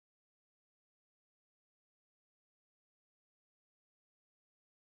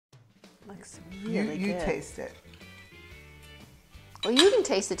Looks really good. You taste it. Well, you can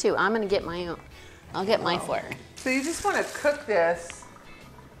taste it too. I'm going to get my own. I'll get my fork. So you just want to cook this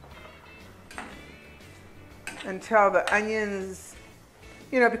until the onions,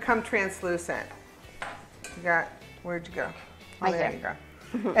 become translucent. Where'd you go? Oh, Right there you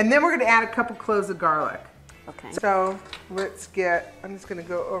go. And then we're going to add a couple cloves of garlic. Okay. So I'm just going to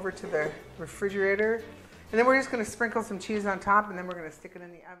go over to the refrigerator, and then we're just going to sprinkle some cheese on top, and then we're going to stick it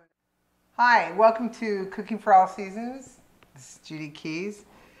in the oven. Hi, welcome to Cooking for All Seasons. This is Judy Keys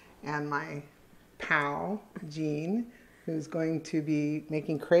and my pal, Jean, who's going to be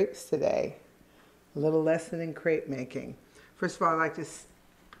making crepes today. A little lesson in crepe making. First of all, I'd like to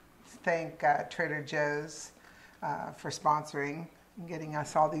thank Trader Joe's for sponsoring and getting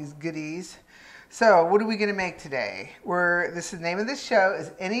us all these goodies. So, what are we going to make today? The name of this show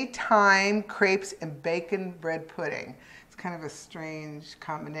is Anytime Crepes and Bacon Bread Pudding. It's kind of a strange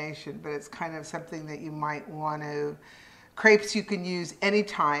combination, but it's kind of something that you might want to. Crepes you can use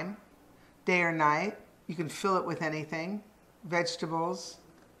anytime, day or night. You can fill it with anything, vegetables,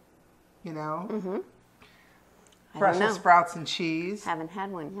 Brussels sprouts and cheese. Haven't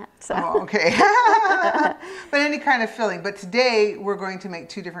had one yet. So. Oh, okay. But any kind of filling. But today we're going to make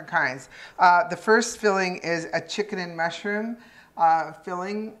two different kinds. The first filling is a chicken and mushroom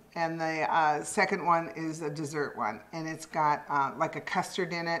filling, and the second one is a dessert one. And it's got like a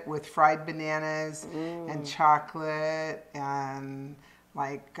custard in it with fried bananas and chocolate and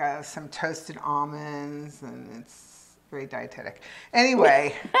like some toasted almonds, and it's very dietetic.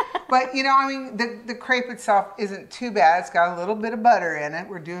 Anyway, but the crepe itself isn't too bad. It's got a little bit of butter in it.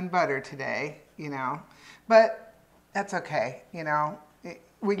 We're doing butter today, but that's okay,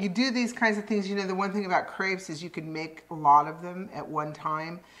 When you do these kinds of things, the one thing about crepes is you can make a lot of them at one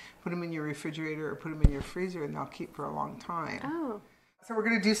time, put them in your refrigerator or put them in your freezer, and they'll keep for a long time. Oh. So we're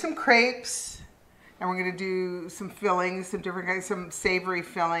going to do some crepes. And we're going to do some fillings, some different kinds, some savory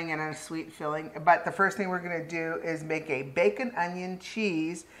filling and a sweet filling. But the first thing we're going to do is make a bacon, onion,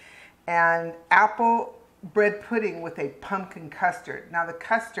 cheese, and apple bread pudding with a pumpkin custard. Now the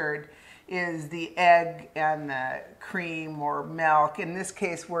custard is the egg and the cream or milk. In this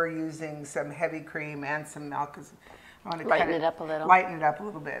case, we're using some heavy cream and some milk. I want to lighten it up a little. Lighten it up a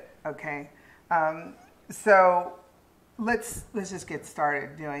little bit, okay. So let's just get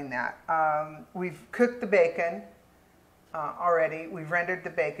started doing that. We've cooked the bacon already. We've rendered the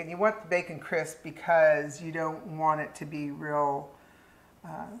bacon. You want the bacon crisp because you don't want it to be real.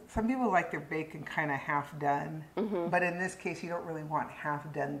 Some people like their bacon kind of half done, but in this case, you don't really want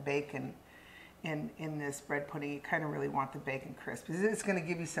half done bacon in this bread pudding. You kind of really want the bacon crisp. It's going to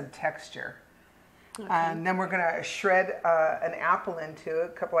give you some texture. Okay. And then we're going to shred an apple into it, a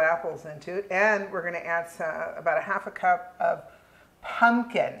couple of apples into it, and we're going to add about a half a cup of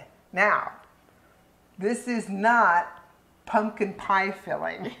pumpkin. Now, this is not pumpkin pie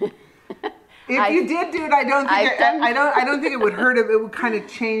filling. If you did do it, I don't think it would hurt it. It would kind of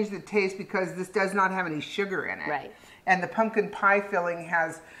change the taste because this does not have any sugar in it. Right. And the pumpkin pie filling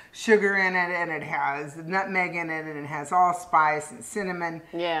has sugar in it, and it has nutmeg in it, and it has allspice and cinnamon.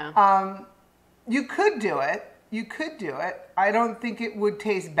 Yeah. You could do it. You could do it. I don't think it would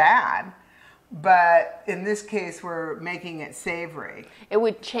taste bad, but in this case, we're making it savory. It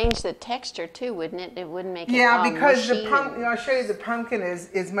would change the texture too, wouldn't it? It wouldn't make it all mushy because the pumpkin. I'll show you. The pumpkin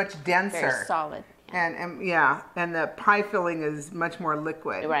is much denser, very solid, and the pie filling is much more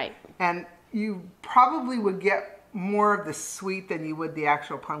liquid. Right. And you probably would get more of the sweet than you would the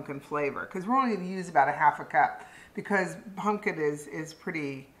actual pumpkin flavor, because we're only going to use about a half a cup because pumpkin is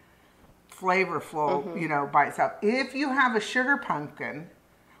pretty flavorful, by itself. If you have a sugar pumpkin,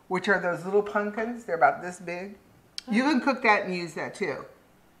 which are those little pumpkins, they're about this big, you can cook that and use that too.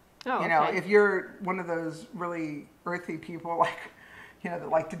 Oh, okay. If you're one of those really earthy people, that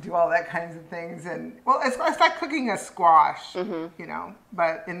like to do all that kinds of things, and it's like cooking a squash,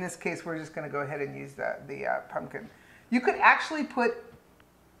 but in this case, we're just going to go ahead and use the pumpkin. You could actually put,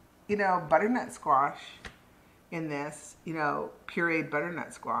 butternut squash in this, pureed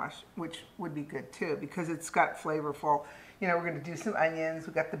butternut squash, which would be good too because it's got flavorful. We're going to do some onions.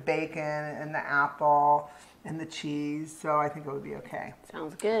 We've got the bacon and the apple and the cheese, so I think it would be okay.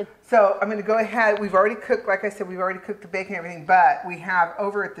 Sounds good. So I'm going to go ahead. We've already cooked, like I said, we've already cooked the bacon and everything, but we have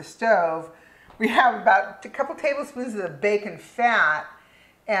over at the stove, we have about a couple tablespoons of the bacon fat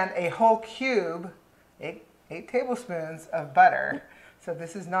and a whole cube, eight tablespoons of butter. So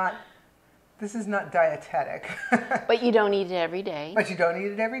this is not This is not dietetic. But you don't eat it every day. But you don't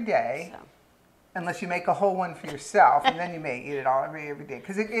eat it every day. So. unless you make a whole one for yourself, and then you may eat it all every day,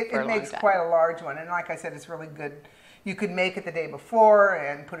 because it makes quite a large one. And like I said, it's really good. You could make it the day before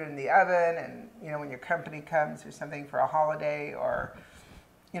and put it in the oven, and when your company comes or something for a holiday, or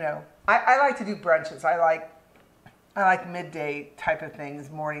I like to do brunches. I like midday type of things,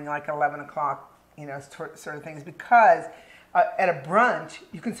 morning, like 11 o'clock, sort of things, because at a brunch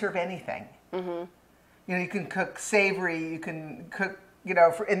you can serve anything. Mm-hmm. You can cook savory. You can cook.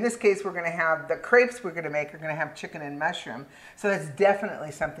 In this case, we're going to have the crepes we're going to make are going to have chicken and mushroom. So that's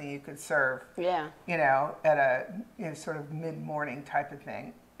definitely something you could serve. Yeah. At a sort of mid-morning type of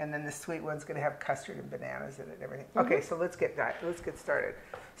thing. And then the sweet one's going to have custard and bananas in it and everything. Mm-hmm. Okay, so let's get started.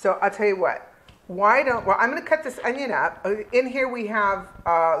 So I'll tell you what. I'm going to cut this onion up. In here we have,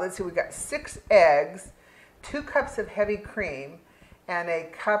 we got 6 eggs, 2 cups of heavy cream, and a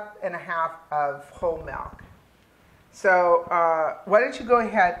cup and a half of whole milk. So why don't you go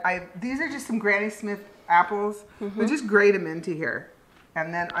ahead? These are just some Granny Smith apples. Mm-hmm. We'll just grate them into here.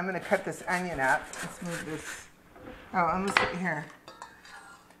 And then I'm going to cut this onion up. Let's move this. Oh, and let's get here.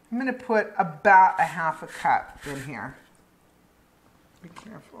 I'm going to put about a half a cup in here. Be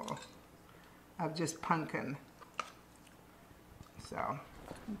careful of just pumpkin. So,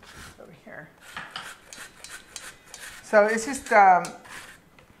 over here. So it's just, I'm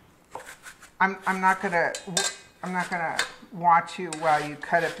not gonna watch you while you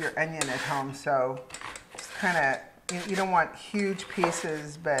cut up your onion at home. So just kind of, you don't want huge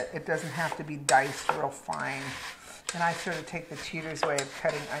pieces, but it doesn't have to be diced real fine. And I sort of take the cheater's way of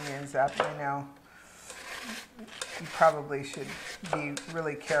cutting onions up. I know you probably should be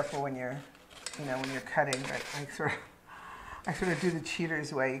really careful when you're cutting, but I sort of do the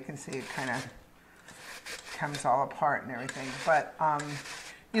cheater's way. You can see it kind of comes all apart and everything. But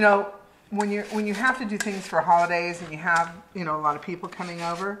when you have to do things for holidays and you have a lot of people coming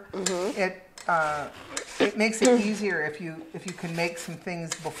over, it makes it easier if you can make some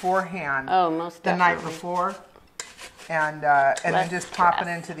things beforehand. Oh, most definitely. The night before, and then just pop it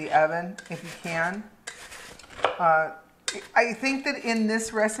into the oven if you can. I think that in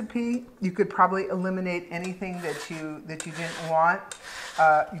this recipe you could probably eliminate anything that you didn't want.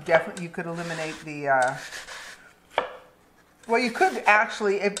 You could eliminate the. Well, you could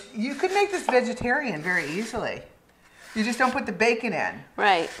actually, you could make this vegetarian very easily. You just don't put the bacon in.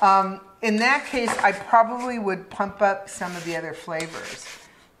 Right. In that case, I probably would pump up some of the other flavors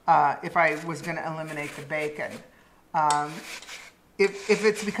if I was going to eliminate the bacon. If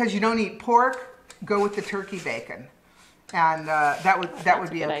it's because you don't eat pork, go with the turkey bacon, and that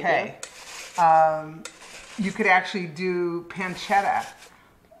would be okay. You could actually do pancetta.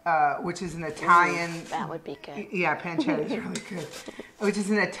 Which is an Italian... that would be good. Yeah, pancetta is really good. Which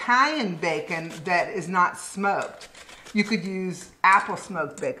is an Italian bacon that is not smoked. You could use apple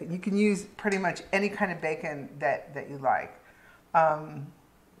smoked bacon. You can use pretty much any kind of bacon that you like.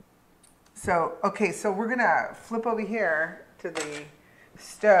 So we're going to flip over here to the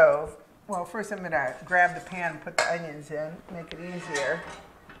stove. Well, first I'm going to grab the pan and put the onions in, make it easier.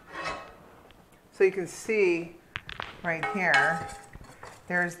 So you can see right here,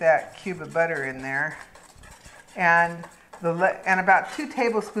 there's that cube of butter in there, and about 2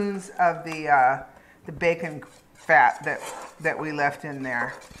 tablespoons of the bacon fat that we left in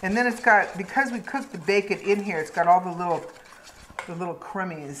there. And then it's got, because we cooked the bacon in here, it's got all the little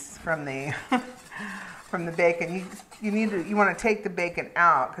crummies from the from the bacon. You want to take the bacon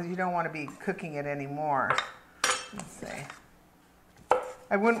out because you don't want to be cooking it anymore. Let's see.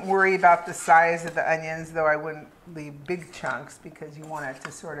 I wouldn't worry about the size of the onions, though I wouldn't leave big chunks because you want it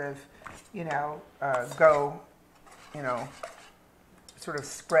to sort of, go, sort of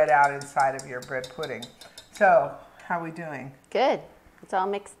spread out inside of your bread pudding. So, how are we doing? Good. It's all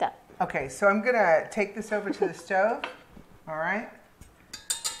mixed up. Okay, so I'm going to take this over to the stove. All right.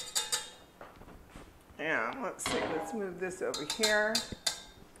 Yeah, let's see. Let's move this over here.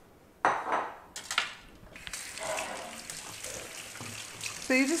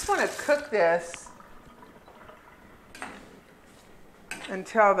 So you just want to cook this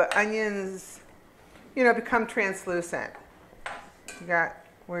until the onions, become translucent.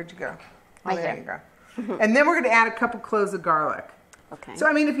 Where'd you go? Oh, there you go. And then we're going to add a couple cloves of garlic. Okay. So,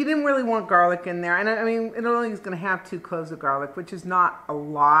 if you didn't really want garlic in there, and it only is going to have 2 cloves of garlic, which is not a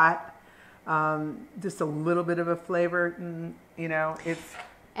lot, just a little bit of a flavor, it's...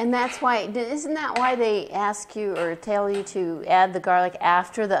 And that's why, isn't that why they ask you or tell you to add the garlic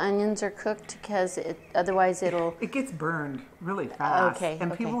after the onions are cooked? Because otherwise it'll... It gets burned really fast. Okay.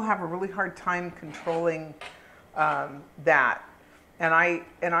 And people have a really hard time controlling that.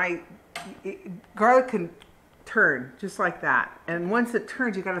 And garlic can turn just like that. And once it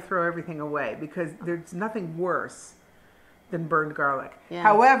turns, you got to throw everything away because there's nothing worse than burned garlic. Yeah.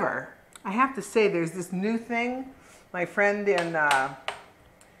 However, I have to say there's this new thing. My friend in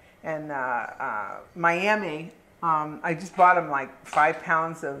Miami, I just bought him like 5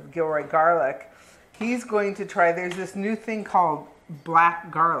 pounds of Gilroy garlic. He's going to try, there's this new thing called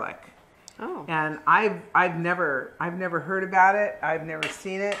black garlic. Oh. And I've never heard about it. I've never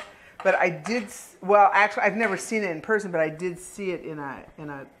seen it. But I did, well, actually, I've never seen it in person, but I did see it in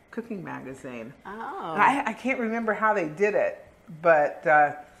a cooking magazine. Oh. And I can't remember how they did it,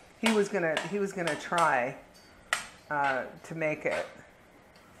 but he was gonna try to make it.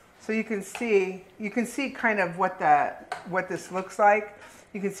 So you can see kind of what this looks like.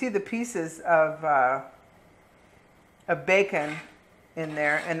 You can see the pieces of bacon in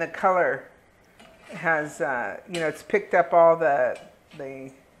there, and the color has it's picked up all the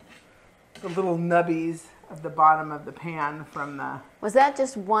little nubbies of the bottom of the pan from the. Was that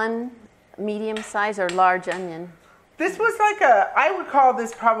just one medium size or large onion? This was like I would call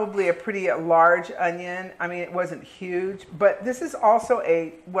this probably a pretty large onion. I mean, it wasn't huge, but this is also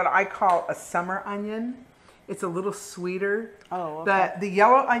what I call a summer onion. It's a little sweeter. Oh, okay. The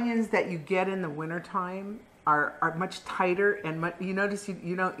yellow onions that you get in the wintertime are much tighter, and you notice you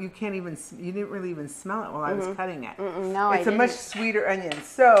didn't really even smell it while I was cutting it. No, it's a much sweeter onion.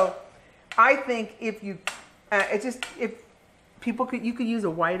 So I think if you you could use a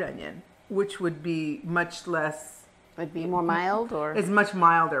white onion, which would be much less. Would be more mild, or it's much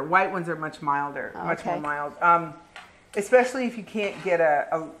milder. White ones are much milder, much more mild. Especially if you can't get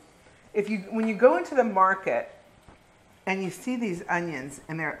when you go into the market and you see these onions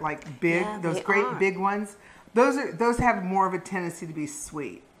and they're like big, those great big ones. Those have more of a tendency to be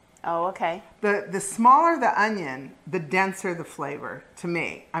sweet. Oh, okay. The smaller the onion, the denser the flavor. To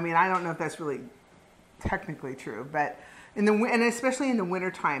me, I mean, I don't know if that's really technically true, but. And especially in the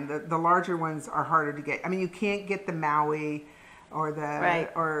wintertime, the larger ones are harder to get. I mean, you can't get the Maui or the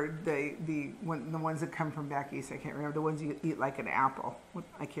ones that come from back east. I can't remember the ones you eat like an apple.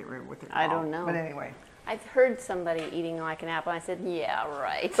 I can't remember what they're called. I don't know. But anyway, I've heard somebody eating like an apple. And I said, yeah,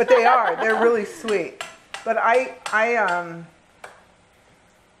 right. But they are. They're really sweet. But I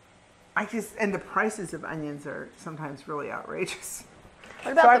just, and the prices of onions are sometimes really outrageous.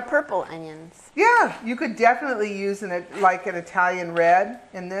 What about the purple onions? Yeah, you could definitely use an Italian red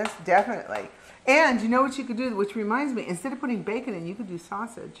in this, definitely. And you know what you could do, which reminds me, instead of putting bacon in, you could do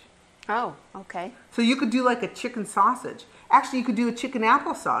sausage. Oh, okay. So you could do like a chicken sausage. Actually, you could do a chicken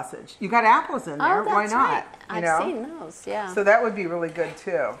apple sausage. You got apples in there, why not? Right. I've seen those, yeah. So that would be really good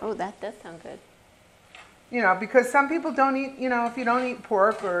too. Oh, that does sound good. You know, because some people don't eat, if you don't eat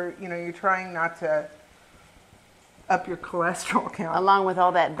pork or, you're trying not to up your cholesterol count. Along with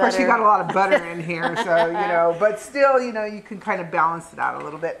all that butter. Of course, you got a lot of butter in here, so, but still, you can kind of balance it out a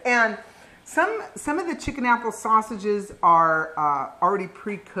little bit. And some of the chicken apple sausages are already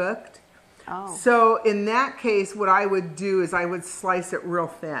pre-cooked. Oh. So in that case, what I would do is I would slice it real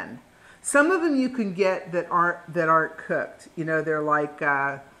thin. Some of them you can get that aren't cooked. They're like,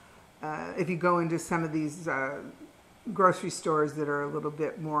 if you go into some of these grocery stores that are a little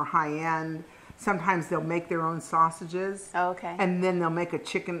bit more high-end, sometimes they'll make their own sausages. Oh, okay. And then they'll make a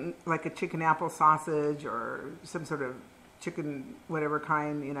chicken apple sausage or some sort of chicken, whatever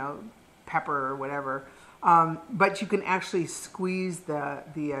kind, pepper or whatever. But you can actually squeeze the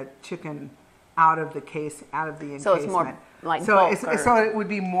chicken out of the case, out of the encasement. So it's more like bulk so it would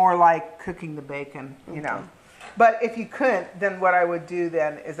be more like cooking the bacon, But if you couldn't, then what I would do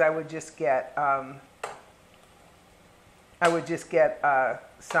then is I would just get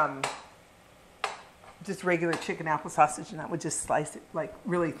some just regular chicken apple sausage, and I would just slice it like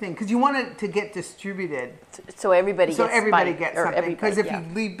really thin because you want it to get distributed. So everybody gets something. Because if you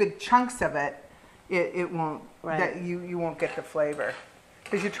leave big chunks of it, it won't. Right. You won't get the flavor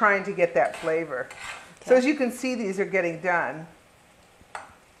because you're trying to get that flavor. Okay. So as you can see, these are getting done.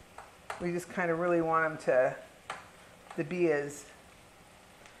 We just kind of really want them to be as,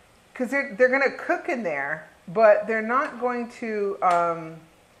 because they're going to cook in there, but they're not going to.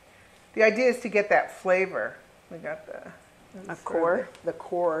 The idea is to get that flavor. We got the core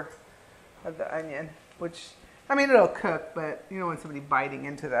of the onion, which, I mean, it'll cook, but you don't want somebody biting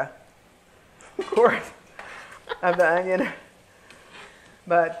into the core of the onion.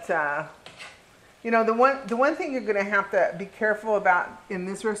 But, the one thing you're going to have to be careful about in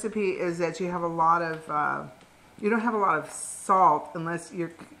this recipe is that you have a lot of, you don't have a lot of salt unless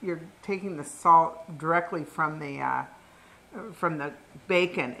you're taking the salt directly from the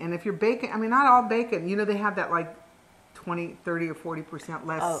bacon. And if your bacon, I mean, not all bacon, they have that like 20, 30 or 40%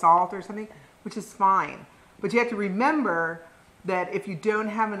 less salt or something, which is fine. But you have to remember that if you don't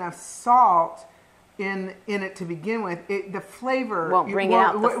have enough salt in it to begin with, the flavor won't bring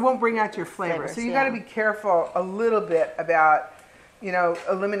out your flavor. flavors, So you got to be careful a little bit about, you know,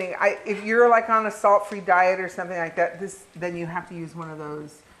 eliminating. If you're like on a salt-free diet or something like that, then you have to use one of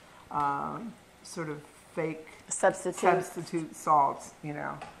those sort of fake substitute salts, you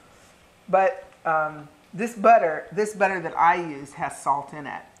know. But this butter that I use has salt in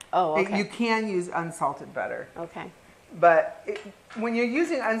it. Oh, okay. You can use unsalted butter. Okay. But when you're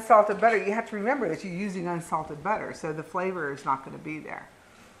using unsalted butter, you have to remember that you're using unsalted butter, so the flavor is not going to be there.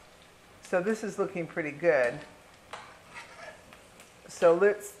 So this is looking pretty good. So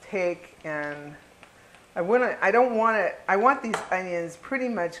let's take and I want these onions pretty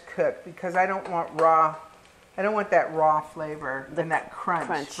much cooked because I don't want that raw flavor and that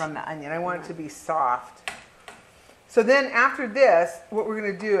crunch from the onion. I want it to be soft. So then after this, what we're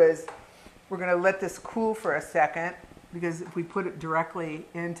going to do is we're going to let this cool for a second, because if we put it directly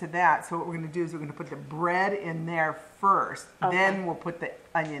into that, so what we're going to do is we're going to put the bread in there first, then we'll put the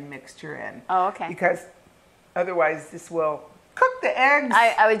onion mixture in. Oh, okay. Because otherwise this will cook the eggs.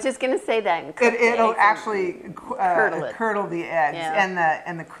 I was just going to say that. It'll actually curdle the eggs Yeah.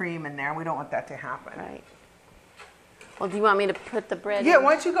 and the cream in there, and we don't want that to happen. Right. Well, do you want me to put the bread in? Yeah,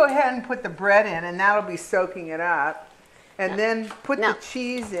 why don't you go ahead and put the bread in, and that'll be soaking it up. And then put the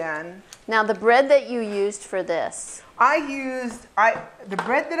cheese in. Now, the bread that you used for this. The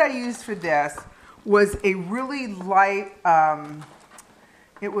bread that I used for this was a really light,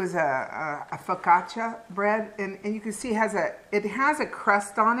 it was a focaccia bread, and you can see it has a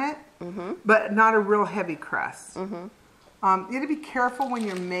crust on it, but not a real heavy crust. You have to be careful when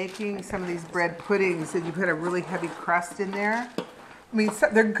you're making some of these bread puddings that you put a really heavy crust in there. I mean,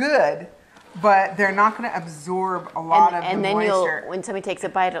 they're good, but they're not going to absorb a lot of the moisture. And then when somebody takes a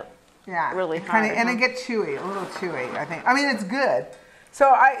bite, really hard. And it gets chewy, a little chewy, I think. I mean, it's good.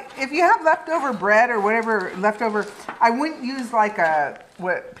 So if you have leftover bread or whatever leftover, I wouldn't use like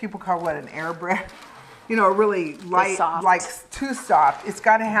what people call an air bread. You know, a really light, like too soft. It's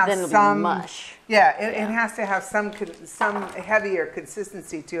got to have then it'll some be mush. Yeah, it has to have some heavier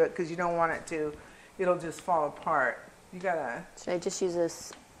consistency to it, because you don't want it to. It'll just fall apart. You gotta. Should I just use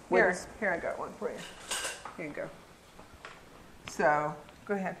this? Here I got one for you. Here you go. So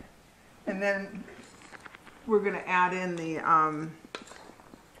go ahead, and then we're gonna add in the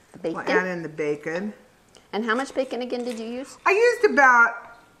bacon. We'll add in the bacon. And how much bacon again did you use? I used about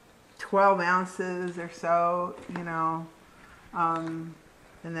 12 ounces or so, you know, and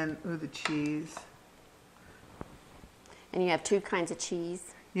then the cheese. And you have two kinds of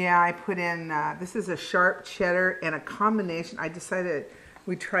cheese. Yeah, I put in, this is a sharp cheddar and a combination. I decided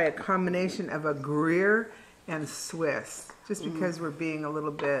we'd try a combination of a Gruyere and Swiss, just because we're being a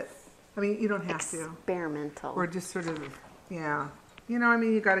little bit, I mean, you don't have to. Experimental. We're just sort of, yeah. You know, I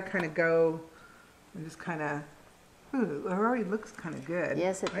mean, you got to kind of go and just kind of, ooh, it already looks kind of good.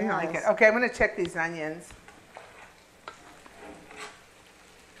 Yes, it does. I like it. Okay, I'm going to check these onions.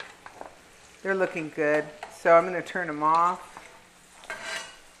 They're looking good. So I'm going to turn them off.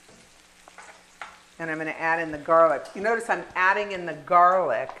 And I'm going to add in the garlic. You notice I'm adding in the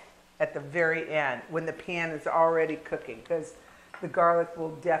garlic at the very end when the pan is already cooking, because the garlic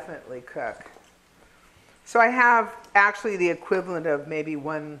will definitely cook. So I have actually the equivalent of maybe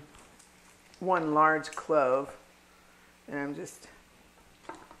one large clove. And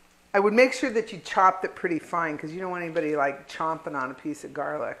I would make sure that you chopped it pretty fine, because you don't want anybody like chomping on a piece of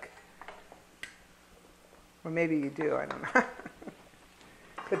garlic. Or maybe you do, I don't know.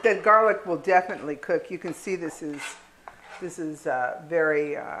 But then garlic will definitely cook. You can see this is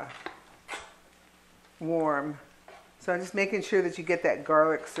very warm. So I'm just making sure that you get that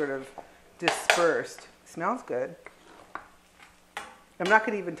garlic sort of dispersed. Smells good. I'm not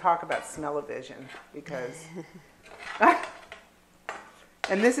going to even talk about smell-o-vision, because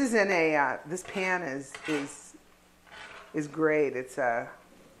and this is in a this pan is great. It's I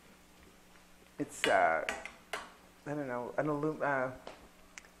don't know,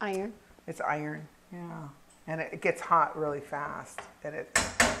 iron. It's iron, yeah, and it gets hot really fast. And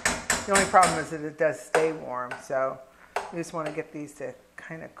the only problem is that it does stay warm. So we just want to get these to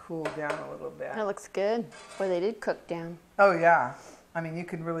kind of cool down a little bit. That looks good. Boy, they did cook down. Oh yeah, I mean, you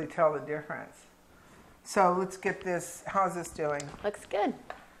can really tell the difference. So let's get this. How's this doing? Looks good.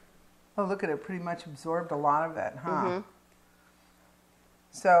 Oh, look at it. Pretty much absorbed a lot of it, huh?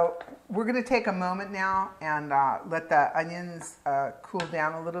 So we're going to take a moment now and let the onions cool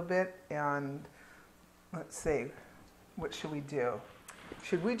down a little bit. And let's see, what should we do?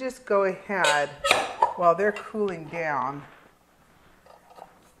 Should we just go ahead while they're cooling down?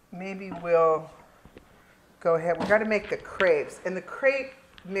 Maybe we'll go ahead. We've got to make the crepes. And the crepe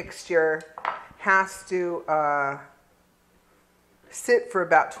mixture has to sit for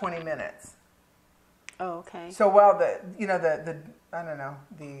about 20 minutes. Oh, okay. So while the I don't know,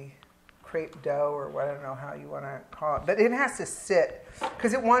 the crepe dough or what, I don't know how you want to call it, but it has to sit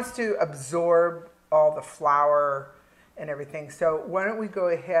because it wants to absorb all the flour and everything. So why don't we go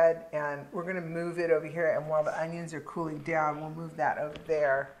ahead and we're going to move it over here, and while the onions are cooling down, we'll move that over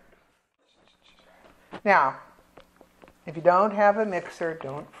there. Now, if you don't have a mixer,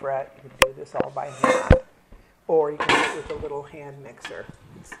 don't fret. You can do this all by hand, or you can do it with a little hand mixer.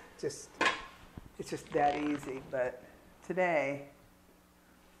 It's just that easy. But today,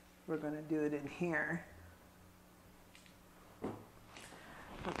 we're going to do it in here.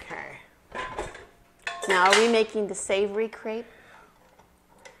 Okay. Now, are we making the savory crepe?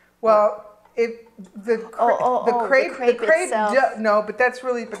 Well, if the crepe itself. No, but that's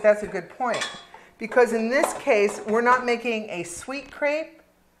a good point, because in this case we're not making a sweet crepe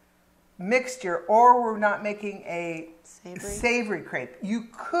mixture, or we're not making a savory crepe. You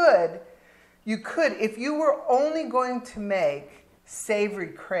could, if you were only going to make savory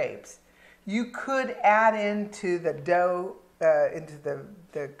crepes, you could add into the dough, into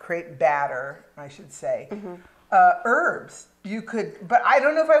the crepe batter, I should say, herbs. You could, but I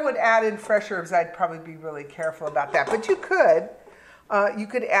don't know if I would add in fresh herbs. I'd probably be really careful about that. But you could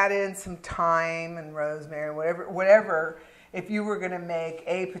add in some thyme and rosemary, whatever, if you were going to make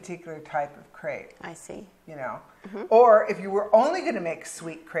a particular type of crepe. I see. You know, or if you were only going to make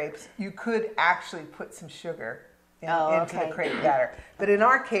sweet crepes, you could actually put some sugar into the crepe batter. But in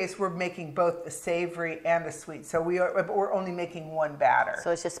our case, we're making both the savory and the sweet. So we're only making one batter. So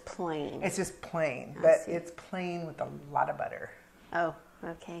it's just plain. It's just plain, but it's plain with a lot of butter. Oh,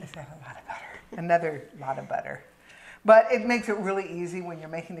 okay. Is that a lot of butter? Another lot of butter. But it makes it really easy when you're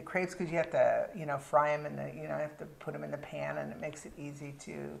making the crepes, because you have to, fry them you have to put them in the pan, and it makes it easy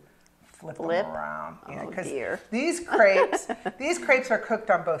to flip them around. Oh, dear. These crepes are cooked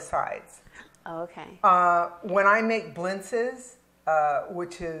on both sides. Oh, okay. When I make blintzes,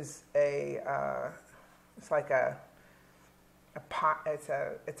 which is it's like a pot. It's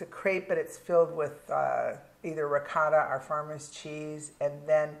a crepe, but it's filled with either ricotta or farmer's cheese, and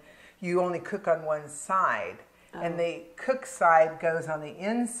then you only cook on one side, and the cooked side goes on the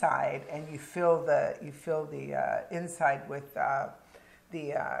inside, and you fill the inside with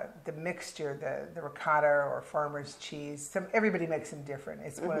the mixture, the ricotta or farmer's cheese. Everybody makes them different.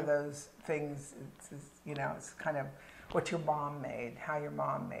 It's one of those things. It's kind of what your mom made, how your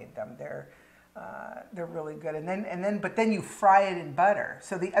mom made them. They're really good. But then you fry it in butter.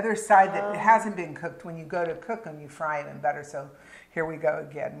 So the other side that hasn't been cooked, when you go to cook them, you fry it in butter. So here we go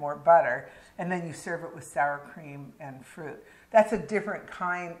again, more butter, and then you serve it with sour cream and fruit. That's a different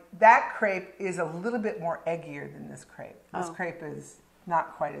kind. That crepe is a little bit more eggier than this crepe. This crepe is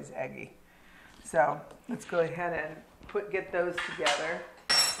not quite as eggy. So let's go ahead and get those together.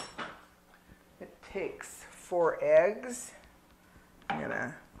 It takes 4 eggs. I'm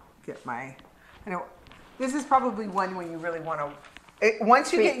gonna get this is probably one when you really want to.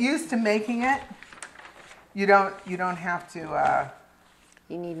 Once you get used to making it, you don't have to.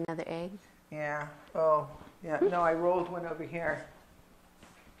 You need another egg? Yeah. Oh, yeah. No, I rolled one over here.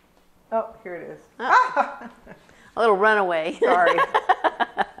 Oh, here it is. Oh. A little runaway. Sorry.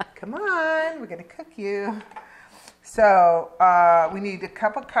 Come on, we're going to cook you. So we need a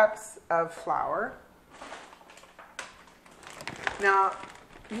couple cups of flour. Now,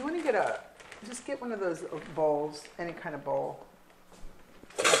 you want to just get one of those bowls, any kind of bowl.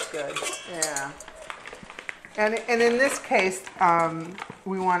 That's good. Yeah. And in this case,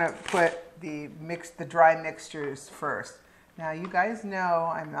 we want to put the dry mixtures first. Now, you guys know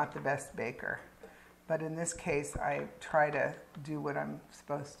I'm not the best baker. But in this case, I try to do what I'm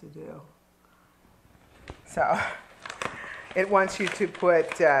supposed to do. So it wants you to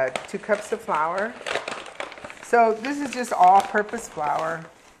put 2 cups of flour. So this is just all-purpose flour.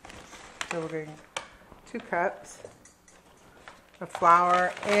 So we're going 2 cups of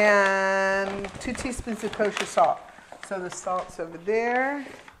flour and 2 teaspoons of kosher salt. So the salt's over there.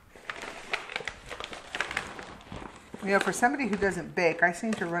 For somebody who doesn't bake, I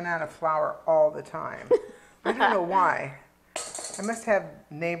seem to run out of flour all the time. I don't know why. I must have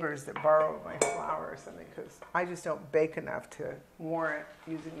neighbors that borrow my flour or something, because I just don't bake enough to warrant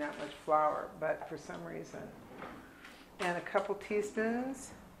using that much flour, but for some reason. And a couple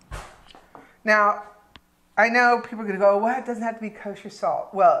teaspoons. Now, I know people are going to go, well, it doesn't have to be kosher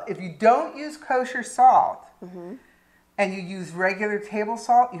salt. Well, if you don't use kosher salt and you use regular table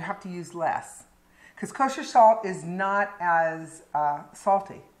salt, you have to use less. Because kosher salt is not as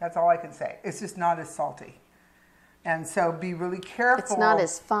salty. That's all I can say. It's just not as salty. And so be really careful. It's not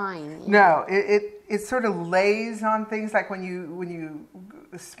as fine. No, it sort of lays on things. Like when you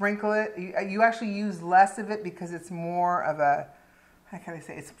sprinkle it, you actually use less of it because it's more of a, how can I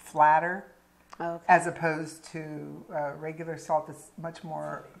say, it's flatter. Okay. As opposed to regular salt that's much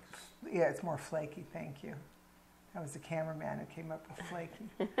more, yeah, it's more flaky. Thank you. That was the cameraman who came up with flaky.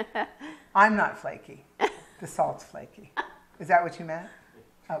 I'm not flaky. The salt's flaky. Is that what you meant?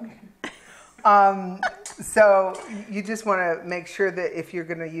 Okay. So you just want to make sure that if you're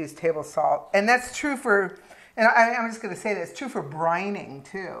going to use table salt, and that's true for, and I'm just going to say that it's true for brining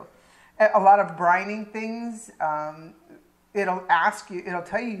too. A lot of brining things, it'll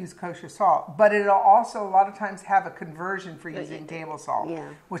tell you use kosher salt, but it'll also a lot of times have a conversion for using table salt,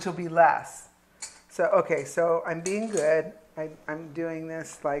 which will be less. So, okay, so I'm being good. I'm doing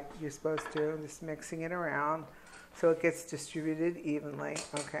this like you're supposed to. I'm just mixing it around so it gets distributed evenly.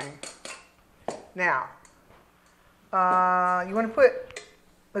 Okay. Now, you want to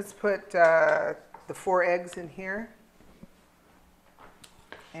let's put the 4 eggs in here.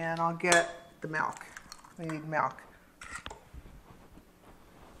 And I'll get the milk. We need milk.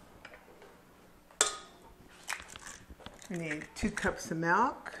 We need 2 cups of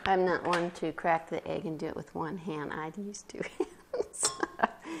milk. I'm not one to crack the egg and do it with one hand. I'd use 2 hands.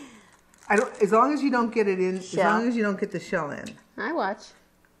 As long as you don't get it in, shell. As long as you don't get the shell in. I watch.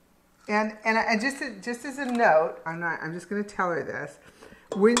 And just as a note, I'm just going to tell her this.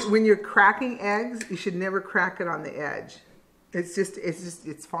 When you're cracking eggs, you should never crack it on the edge.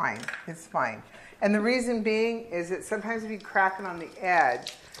 It's fine. It's fine. And the reason being is that sometimes if you crack it on the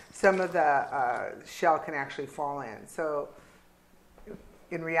edge, some of the shell can actually fall in. So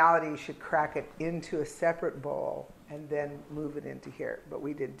in reality, you should crack it into a separate bowl and then move it into here. But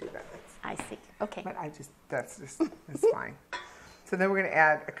we didn't do that. I see. Okay. But that's fine. So then we're going to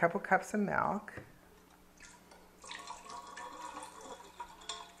add a couple cups of milk.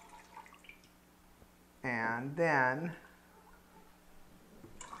 And then,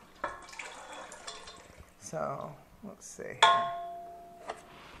 so let's see here.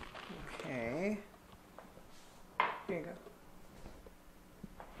 Okay. Here you go.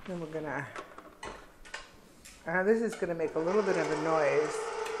 Then we're going to, this is going to make a little bit of a noise.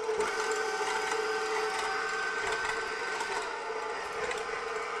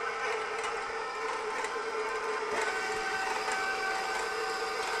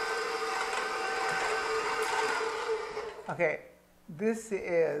 Okay, this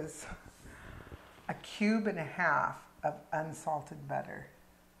is a 1.5 cubes of unsalted butter.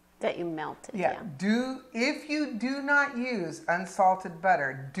 That you melted. Yeah. If you do not use unsalted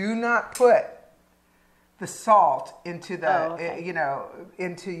butter, do not put the salt into the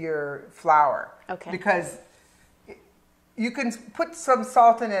into your flour. Okay. Because you can put some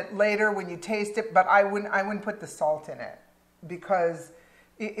salt in it later when you taste it, but I wouldn't put the salt in it because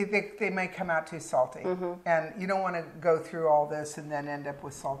they may come out too salty, and you don't want to go through all this and then end up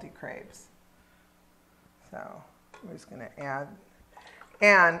with salty crepes. So we're just going to add,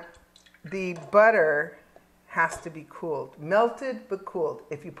 and the butter has to be cooled, melted but cooled.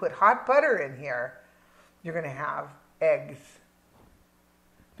 If you put hot butter in here, you're going to have eggs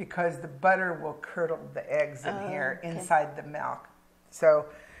because the butter will curdle the eggs in here inside the milk. So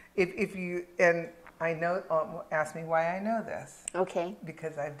if you, and I know, ask me why I know this. Okay.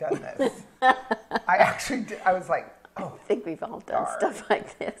 Because I've done this. I actually did, I was like, oh. I think we've all done stuff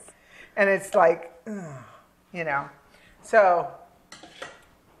like this. And it's like, you know. So,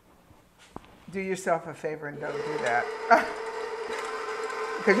 do yourself a favor and don't do that.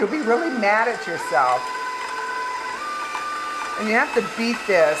 Because you'll be really mad at yourself. And you have to beat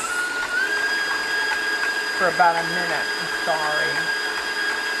this for about a minute. I'm sorry.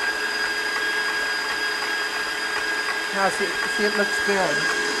 Now see it looks good.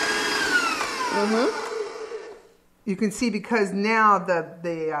 You can see because now the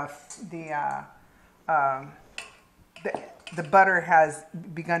butter has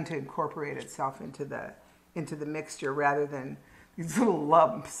begun to incorporate itself into the mixture rather than these little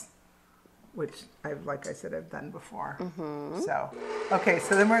lumps, which like I said, I've done before. So, okay,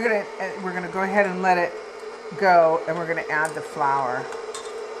 so then we're gonna go ahead and let it go, and we're gonna add the flour.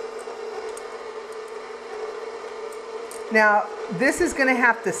 Now, this is going to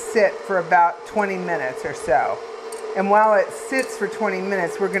have to sit for about 20 minutes or so. And while it sits for 20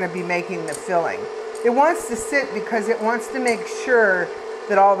 minutes, we're going to be making the filling. It wants to sit because it wants to make sure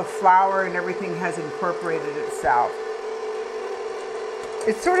that all the flour and everything has incorporated itself.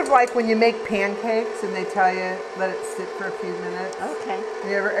 It's sort of like when you make pancakes and they tell you, let it sit for a few minutes. Okay.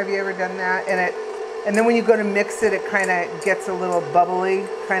 Have you ever done that? And then when you go to mix it, it kind of gets a little bubbly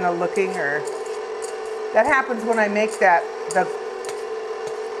kind of looking, or That happens when I make that,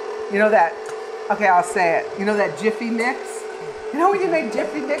 you know that, okay, I'll say it. You know that Jiffy mix? You know when you make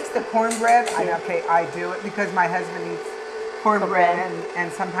Jiffy mix, the cornbread? Okay, I do it because my husband eats cornbread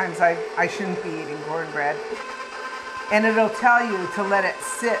and sometimes I shouldn't be eating cornbread. And it'll tell you to let it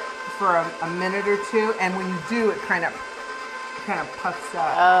sit for a minute or two, and when you do, it kind of puffs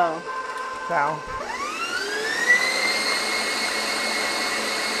up. Oh. So.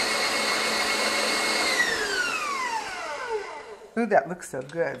 Ooh, that looks so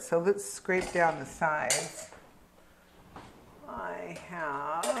good. So let's scrape down the sides. I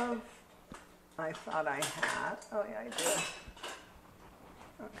thought I had, oh yeah, I did.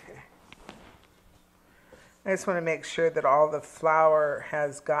 Okay. I just want to make sure that all the flour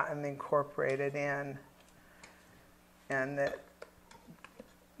has gotten incorporated in, and that,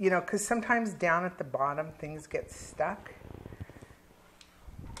 you know, because sometimes down at the bottom things get stuck.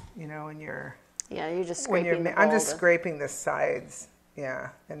 You know, when you're just scraping I'm just scraping the sides, yeah,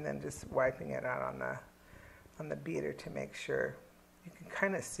 and then just wiping it out on the beater to make sure. You can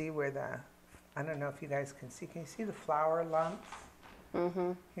kind of see where I don't know if you guys can you see the flour lumps? Mm-hmm.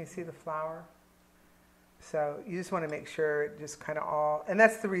 Can you see the flour? So you just want to make sure it just kind of all, and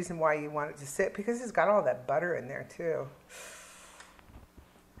that's the reason why you want it to sit, because it's got all that butter in there too.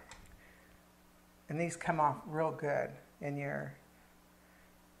 And these come off real good in your,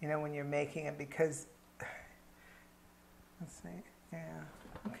 you know, when you're making it, because, let's see, yeah,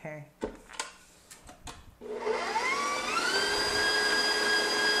 okay.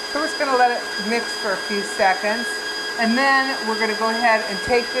 So we're just going to let it mix for a few seconds, and then we're going to go ahead and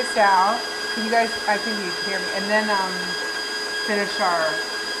take this out. Can you guys, I think you can hear me, and then finish our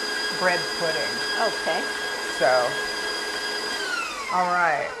bread pudding. Okay. So, all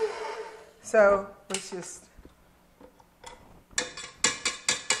right. So let's just,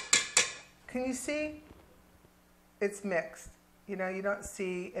 can you see? It's mixed. You know, you don't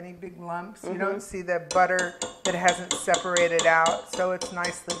see any big lumps. Mm-hmm. You don't see the butter that hasn't separated out. So it's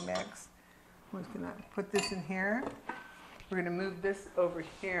nicely mixed. I'm just going to put this in here. We're going to move this over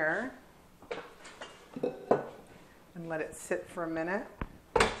here and let it sit for a minute.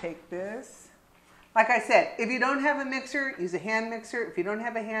 Take this. Like I said, if you don't have a mixer, use a hand mixer. If you don't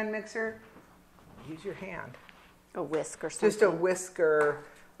have a hand mixer, use your hand. A whisk or something. Just a whisk or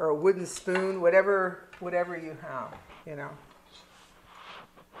a wooden spoon, whatever you have, you know.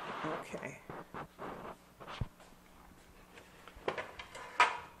 Okay.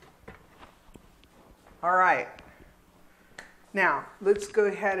 All right. Now, let's go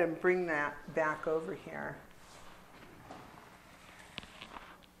ahead and bring that back over here.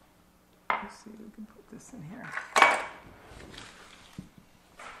 Let's see if we can put this in here.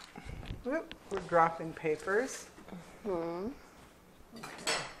 Whoop, we're dropping papers. Mm-hmm.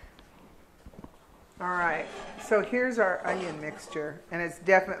 Okay. All right, so here's our onion mixture, and it's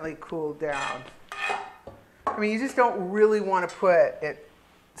definitely cooled down. I mean, you just don't really want to put it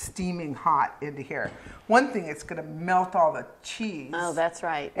steaming hot into here. One thing, it's going to melt all the cheese. Oh, that's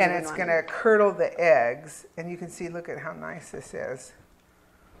right. And it's going to curdle the eggs, and you can see, look at how nice this is.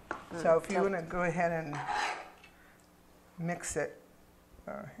 So if you want to go ahead and mix it,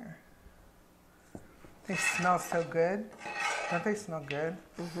 here. They smell so good. Don't they smell good?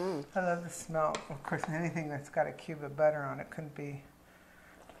 Mm-hmm. I love the smell. Of course, anything that's got a cube of butter on it couldn't be.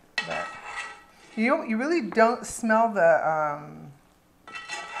 But you really don't smell the.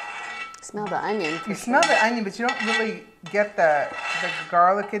 Smell the onion. You smell the onion, but you don't really get the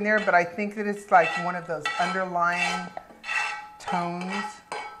garlic in there. But I think that it's like one of those underlying tones.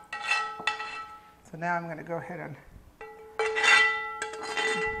 So now I'm going to go ahead and.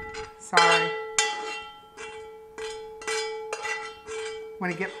 Sorry.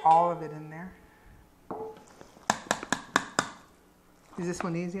 Want to get all of it in there. Is this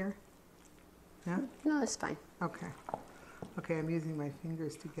one easier? Yeah? No, it's fine. Okay. Okay, I'm using my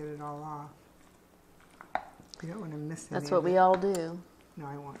fingers to get it all off. You don't want to miss any. That's what we all do. No,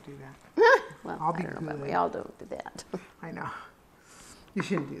 I won't do that. Well, I'll be I don't know, good. but we all don't do that. I know. You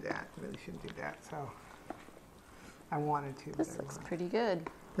shouldn't do that. You really shouldn't do that. So I wanted to. This looks pretty good.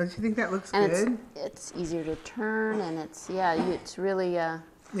 Don't you think that looks and good? It's easier to turn, and it's really.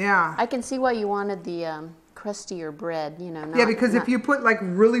 Yeah. I can see why you wanted the crustier bread. You know. Yeah, because if you put like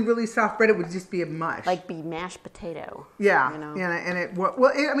really soft bread, it would just be a mush. Like be mashed potato. Yeah. You know? Yeah, and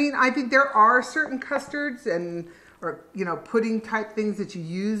I mean, I think there are certain custards or pudding type things that you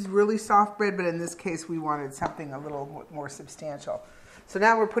use really soft bread, but in this case, we wanted something a little more substantial. So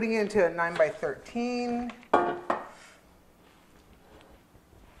now we're putting it into a 9x13.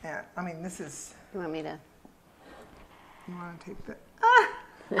 Yeah, I mean, this is... You want me to... You want to take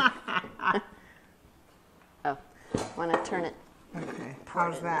that? Want to turn it? Okay, pour it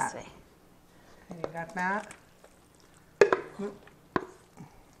how's in that? This way. You got that?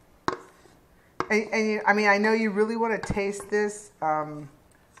 And you, I mean, I know you really want to taste this. I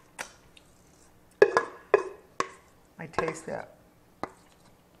taste that.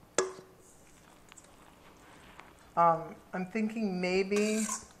 I'm thinking maybe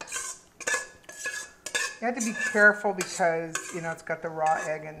you have to be careful because, you know, it's got the raw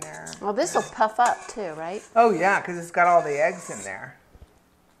egg in there. Well, this will puff up too, right? Oh, yeah, because it's got all the eggs in there.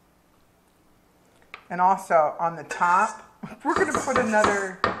 And also on the top, we're going to put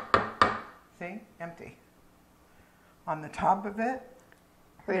another, see, empty. On the top of it,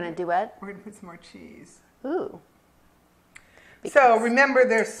 We're going to do what? we're going to put some more cheese. Ooh. So remember,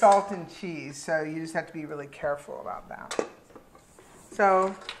 there's salt in cheese, so you just have to be really careful about that.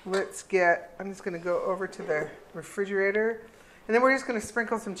 So let's get, I'm just going to go over to the refrigerator, and then we're just going to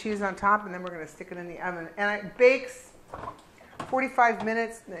sprinkle some cheese on top, and then we're going to stick it in the oven. And it bakes 45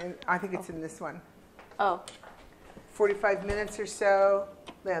 minutes, and I think it's in this one. Oh. 45 minutes or so.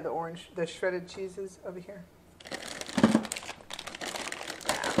 Yeah, the orange, the shredded cheeses over here.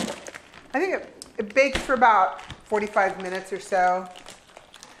 I think it bakes for about 45 minutes or so.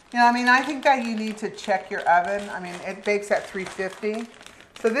 You know, I mean, I think that you need to check your oven. I mean, it bakes at 350.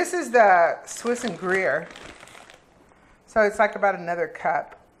 So this is the Swiss and Gruyere. So it's like about another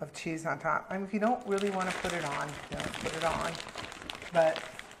cup of cheese on top. I mean, if you don't really want to put it on, don't put it on. But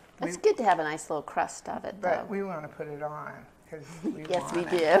It's good to have a nice little crust of it, though. but we want to put it on because we Yes, want we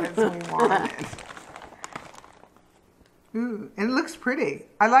it. do. 'Cause we want it. Ooh, and it looks pretty.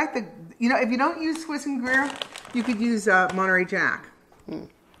 I like the, you know, if you don't use Swiss and Gruyere, you could use Monterey Jack. And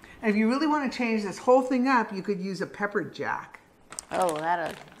if you really want to change this whole thing up, you could use a peppered Jack. Oh,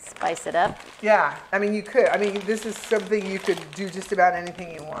 that'll spice it up. Yeah, I mean, you could. I mean, this is something you could do just about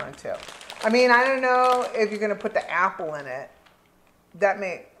anything you wanted to. I mean, I don't know if you're going to put the apple in it. That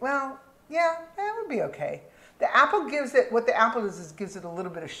may, well, yeah, that would be okay. The apple gives it, what the apple does is gives it a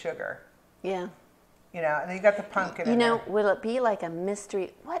little bit of sugar. Yeah. You know, and then you got the pumpkin You in know, there. will it be like a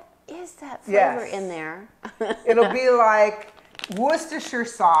mystery? What is that flavor Yes. in there? It'll be like Worcestershire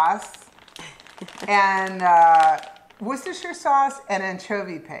sauce and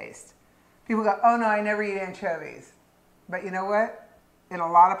anchovy paste. People go, oh no, I never eat anchovies. But you know what? In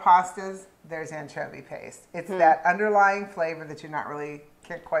a lot of pastas, there's anchovy paste. It's that underlying flavor that you're not really,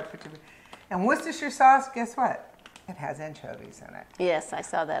 can't quite put your... And Worcestershire sauce, guess what? It has anchovies in it. Yes, I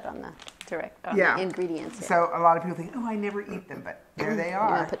saw that on the Yeah. the ingredients. Yeah. So a lot of people think, oh, I never eat them, but there they You are.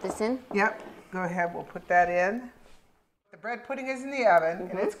 want to put this in? Yep, go ahead, we'll put that in. The bread pudding is in the oven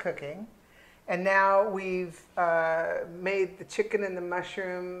and it's cooking. And now we've made the chicken and the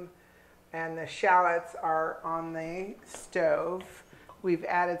mushroom and the shallots are on the stove. We've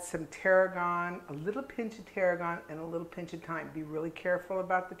added some tarragon, a little pinch of tarragon and a little pinch of thyme. Be really careful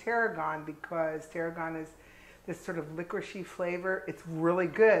about the tarragon because tarragon is this sort of licoricey flavor. It's really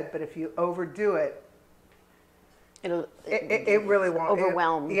good, but if you overdo it, it really won't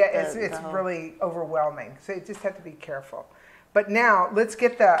overwhelm. Yeah, it's really overwhelming. So you just have to be careful. But now let's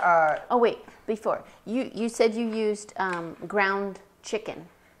get the. Oh wait, before you said you used ground chicken.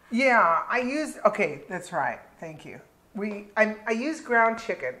 Yeah, I use. Okay, that's right. Thank you. I use ground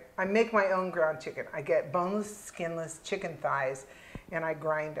chicken. I make my own ground chicken. I get boneless, skinless chicken thighs, and I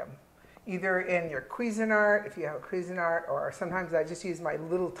grind them. Either in your Cuisinart, if you have a Cuisinart, or sometimes I just use my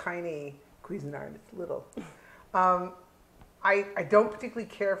little tiny Cuisinart. It's little. I don't particularly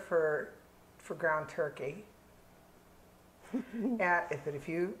care for ground turkey. But if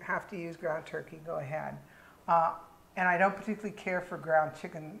you have to use ground turkey, go ahead. And I don't particularly care for ground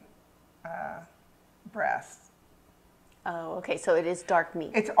chicken breasts. Oh, okay. So it is dark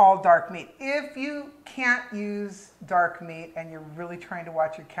meat. It's all dark meat. If you can't use dark meat and you're really trying to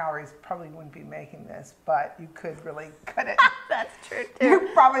watch your calories, probably wouldn't be making this, but you could really cut it. That's true too. You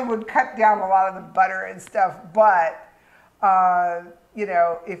probably would cut down a lot of the butter and stuff, but you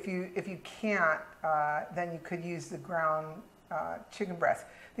know, if you can't, then you could use the ground chicken breast.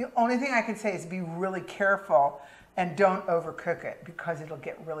 The only thing I can say is be really careful and don't overcook it because it'll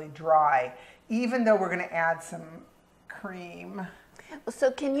get really dry, even though we're going to add some cream.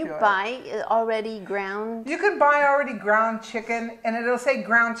 So can you buy already ground? You can buy already ground chicken, and it'll say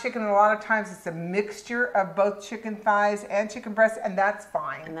ground chicken, and a lot of times it's a mixture of both chicken thighs and chicken breasts, and that's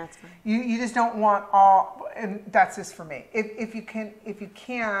fine. And that's fine. You just don't want all, and that's just for me. If you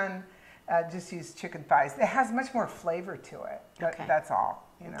can, just use chicken thighs. It has much more flavor to it. Okay. That's all,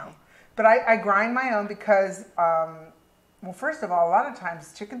 you know. Okay. But I grind my own because, well, first of all, a lot of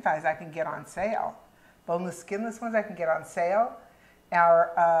times chicken thighs I can get on sale. Boneless, skinless ones I can get on sale.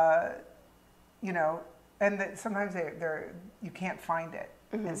 Or, you know, and sometimes you can't find it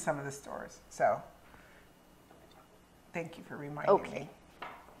in some of the stores. So thank you for reminding me.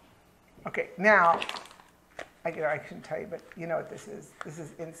 Okay, now I shouldn't tell you, but you know what this is. This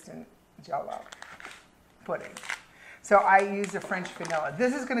is instant Jell-O pudding. So I use the French vanilla.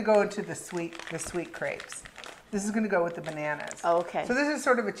 This is going to go into the sweet crepes. This is going to go with the bananas. Oh, okay. So this is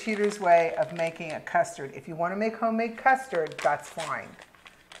sort of a cheater's way of making a custard. If you want to make homemade custard, that's fine.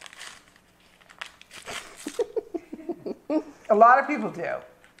 A lot of people do,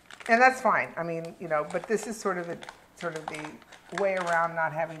 and that's fine. I mean, you know, but this is sort of the way around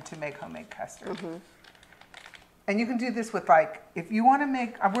not having to make homemade custard. And you can do this with, like, if you want to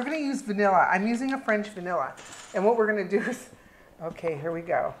make, we're going to use vanilla. I'm using a French vanilla. And what we're going to do is, okay, here we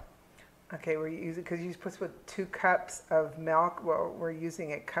go. Okay, we're using, because you're supposed to put 2 cups of milk. Well, we're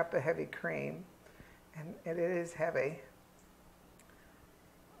using a cup of heavy cream. And it is heavy.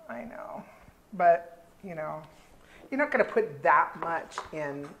 I know. But, you know, you're not going to put that much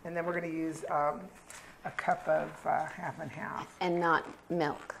in. And then we're going to use a cup of half and half. And not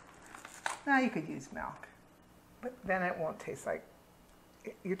milk. No, you could use milk. But then it won't taste like,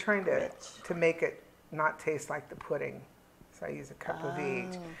 you're trying to make it not taste like the pudding. So I use a cup of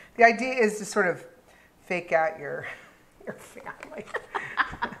each. The idea is to sort of fake out your family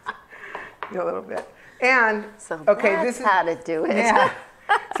a little bit. And, so okay, that's this is how to do it. Yeah.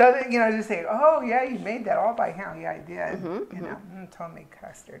 So, you know, just say, oh, yeah, you made that all by hand. Yeah, I did. You know, homemade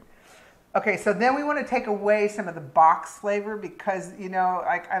custard. Okay, so then we want to take away some of the box flavor because, you know,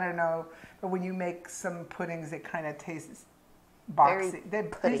 like, I don't know, but when you make some puddings, it kind of tastes boxy. Very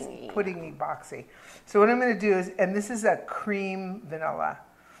puddingy. Puddingy, boxy. So what I'm going to do is, and this is a cream vanilla.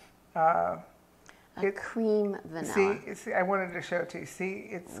 Cream vanilla. See, I wanted to show it to you. See,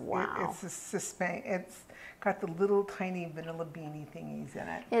 it's got the little tiny vanilla beanie thingies in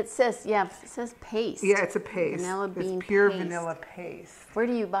it. It says, yeah, it says paste. Yeah, it's a paste. Vanilla bean It's pure paste. vanilla paste. Where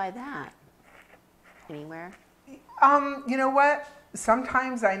do you buy that? Anywhere? You know what?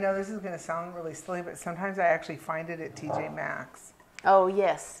 Sometimes, I know this is going to sound really silly, but sometimes I actually find it at TJ Maxx. Oh,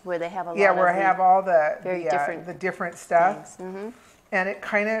 yes, where they have a lot of where I have all the different stuff. And it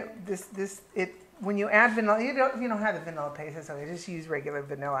kind of, when you add vanilla, if you don't have the vanilla paste, it's okay, just use regular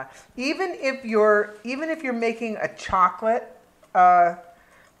vanilla. Even if you're making a chocolate,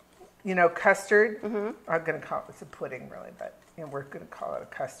 you know, custard, I'm going to call it's a pudding really, but you know, we're going to call it a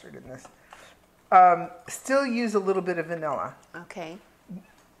custard in this. Still use a little bit of vanilla. Okay.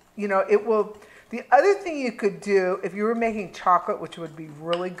 You know, it will. The other thing you could do, if you were making chocolate, which would be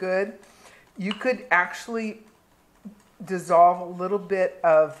really good, you could actually dissolve a little bit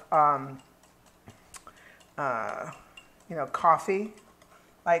of, you know, coffee,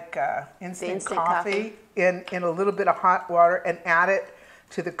 like instant coffee, in a little bit of hot water and add it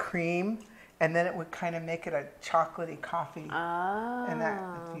to the cream. And then it would kind of make it a chocolatey coffee. Oh. And that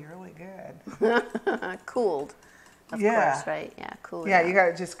would be really good. Cooled. Of course, right? Yeah, cool. Yeah,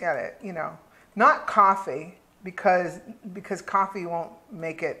 you just got to, you know, not coffee because coffee won't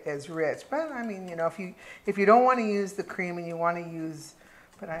make it as rich. But I mean, you know, if you don't want to use the cream and you want to use,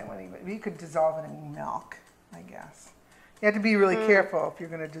 but I want to, you could dissolve it in milk, I guess. You have to be really careful if you're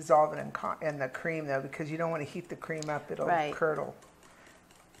going to dissolve it in the cream though, because you don't want to heat the cream up; it'll curdle.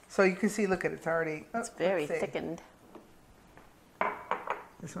 So you can see, look at it, it's already... It's very thickened.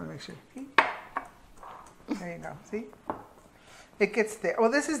 Just want to make sure. There you go, see? It gets there.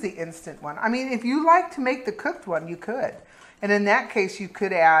 Well, this is the instant one. I mean, if you like to make the cooked one, you could. And in that case, you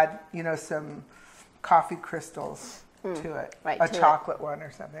could add, you know, some coffee crystals to it. Right, a chocolate one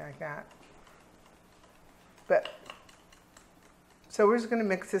or something like that. But... So we're just going to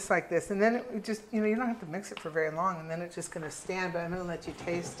mix this like this, and then it just, you know, you don't have to mix it for very long, and then it's just going to stand, but I'm going to let you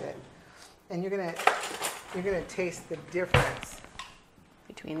taste it. And you're going to taste the difference.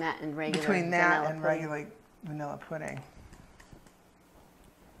 Between that and regular vanilla pudding.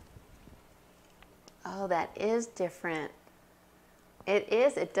 Oh, that is different. It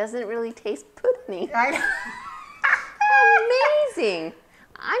is. It doesn't really taste puddingy. Amazing.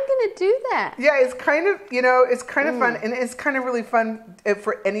 I'm going to do that. Yeah, it's kind of, you know, it's kind of fun. And it's kind of really fun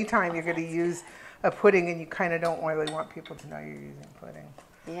for any time you're going to use a pudding and you kind of don't really want people to know you're using pudding.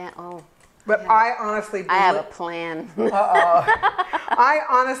 Yeah, But I honestly believe... I have a plan. I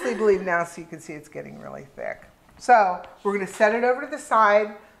honestly believe now, so you can see it's getting really thick. So we're going to set it over to the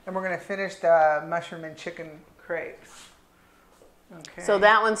side and we're going to finish the mushroom and chicken crepes. Okay. So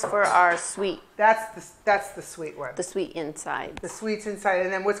that one's for our sweet. That's the sweet one. The sweet inside. The sweet's inside,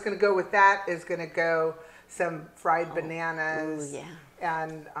 and then what's going to go with that is going to go some fried bananas. Ooh, yeah.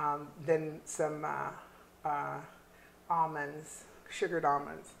 And then some almonds, sugared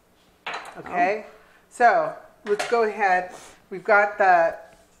almonds. Okay. So let's go ahead. We've got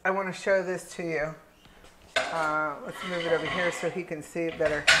I want to show this to you. Let's move it over here so he can see it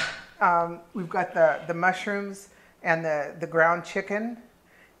better. We've got the mushrooms and the ground chicken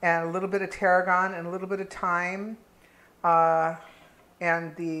and a little bit of tarragon and a little bit of thyme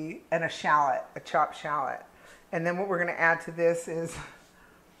and a shallot, a chopped shallot. And then what we're going to add to this is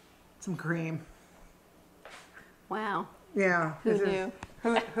some cream. Wow. Yeah. Who knew?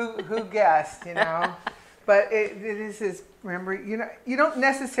 Who guessed, you know? But it is, remember, you don't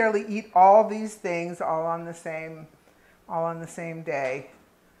necessarily eat all these things all on the same day.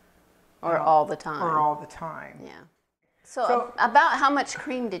 Or all the time. Or all the time. Yeah. So about how much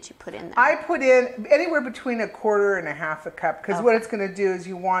cream did you put in there? I put in anywhere between 1/4 and 1/2 cup, because what it's going to do is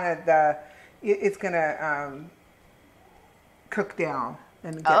you want it's going to cook down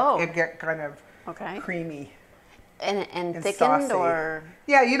and get kind of creamy. And thickened saucy. Or?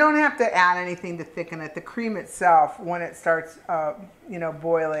 Yeah, you don't have to add anything to thicken it. The cream itself, when it starts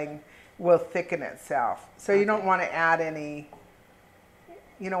boiling, will thicken itself. So you don't want to add any.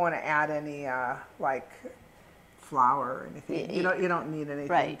 You don't want to add any like flour or anything. You don't need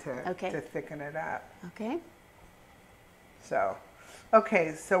anything to thicken it up. Okay. So,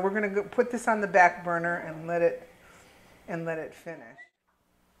 so we're gonna put this on the back burner and let it finish.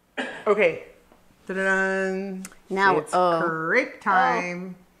 Okay. Ta-da-dun. Now it's crepe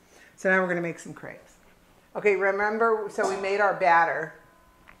time. So now we're gonna make some crepes. Okay, remember, so we made our batter.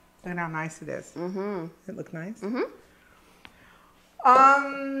 Look at how nice it is. Mm-hmm. It look nice? Mm-hmm.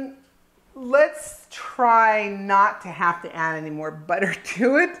 Let's try not to have to add any more butter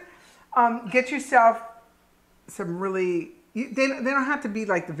to it. Get yourself some really, they don't have to be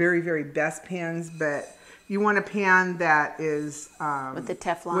like the very, very best pans, but you want a pan that is with the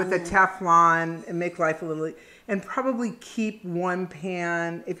Teflon. With the Teflon, and make life a little, and probably keep one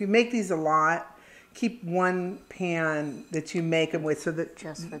pan. If you make these a lot, keep one pan that you make them with, so that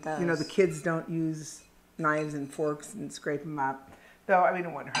just for those. The kids don't use knives and forks and scrape them up. Though, I mean,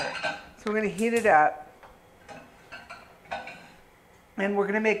 it wouldn't hurt. So we're going to heat it up. And we're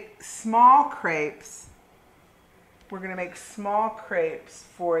going to make small crepes. We're going to make small crepes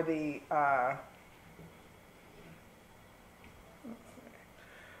for the...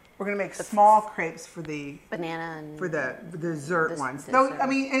 we're going to make small crepes for the... Banana and... For the dessert ones. Though, I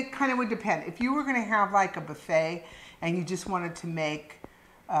mean, it kind of would depend. If you were going to have like a buffet and you just wanted to make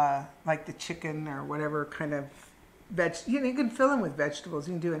like the chicken or whatever kind of... you can fill them with vegetables.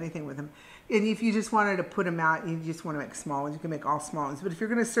 You can do anything with them. And if you just wanted to put them out, you just want to make small ones, you can make all small ones. But if you're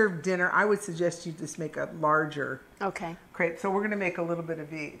going to serve dinner, I would suggest you just make a larger crepe. So we're going to make a little bit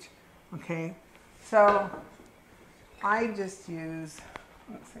of each. Okay. So I just use,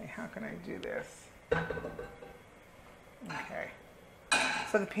 let's see, how can I do this? Okay.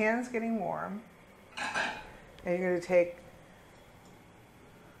 So the pan's getting warm. And you're going to take,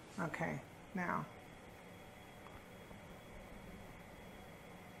 now.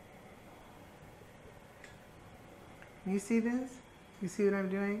 You see this? You see what I'm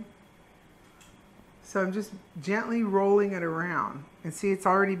doing? So I'm just gently rolling it around. And see, it's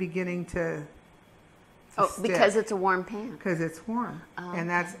already beginning to stick. Because it's a warm pan. Because it's warm. And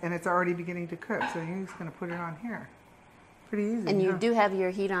it's already beginning to cook. So you're just going to put it on here. Pretty easy. And you do have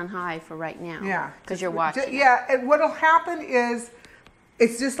your heat on high for right now. Yeah. Because you're watching. Yeah, and what'll happen is,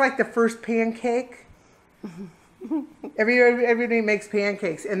 it's just like the first pancake. Everybody makes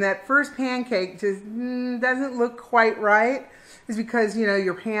pancakes, and that first pancake just doesn't look quite right. Is because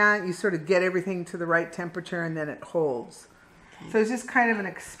your pan, you sort of get everything to the right temperature, and then it holds. So it's just kind of an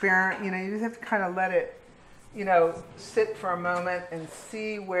experiment. You just have to kind of let it, sit for a moment and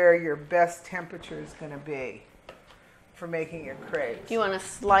see where your best temperature is going to be for making your crepes. Do you want to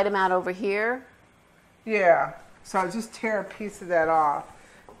slide them out over here? Yeah. So I'll just tear a piece of that off.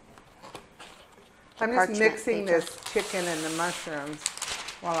 I'm just mixing this chicken and the mushrooms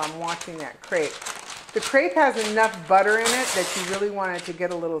while I'm watching that crepe. The crepe has enough butter in it that you really want it to get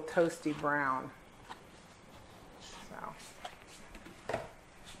a little toasty brown. So,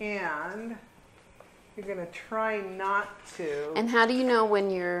 and you're going to try not to. And how do you know when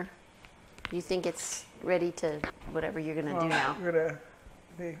you think it's ready to whatever you're going to do now?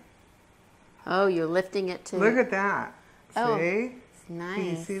 You're lifting it to. Look at that. Oh, see? It's nice. Can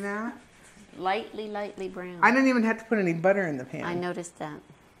you see that? Lightly brown. I didn't even have to put any butter in the pan. I noticed that.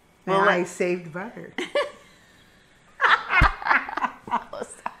 And I saved butter. Oh,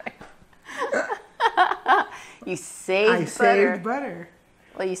 sorry. You saved butter. I saved butter.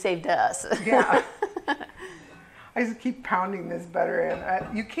 Well, you saved us. Yeah. I just keep pounding this butter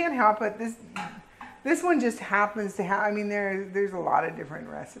in. You can't help it. This one just happens to have, I mean, there's a lot of different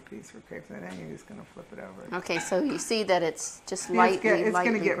recipes for crepes, and then you're just going to flip it over. Okay, so you see that it's just It's lightly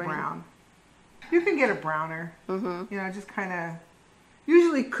going to get brown. You can get it browner. Mm-hmm. You know, just kind of,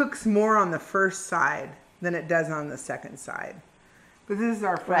 usually cooks more on the first side than it does on the second side. But this is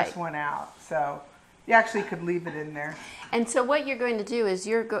our first one out, so you actually could leave it in there. And so what you're going to do is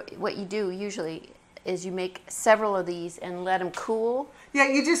what you do usually is you make several of these and let them cool. Yeah,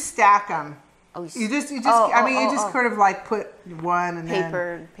 you just stack them. Oh, you just sort of like put one and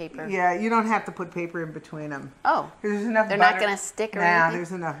paper. Yeah, you don't have to put paper in between them. Oh, there's enough. They're butter. Not going to stick or anything? anything?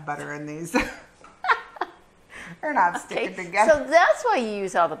 There's enough butter in these. They're not sticking together. So that's why you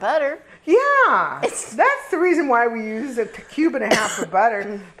use all the butter. Yeah, that's the reason why we use a cube and a half of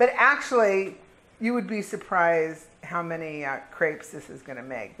butter. But actually, you would be surprised how many crepes this is going to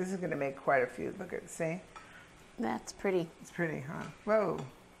make. This is going to make quite a few. Look at, see? That's pretty. It's pretty, huh? Whoa.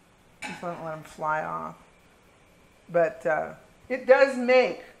 Just don't let them fly off. But it does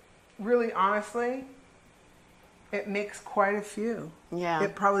make, really honestly, it makes quite a few. Yeah.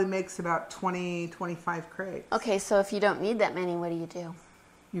 It probably makes about 20, 25 crepes. Okay, so if you don't need that many, what do you do?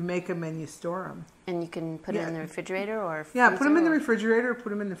 You make them and you store them. And you can put it in the refrigerator or freezer? Yeah, put them in the refrigerator or put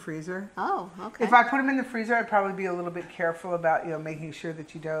them in the freezer. Oh, okay. If I put them in the freezer, I'd probably be a little bit careful about, making sure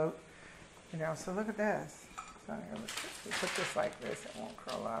that you don't, so look at this. So we put this like this, it won't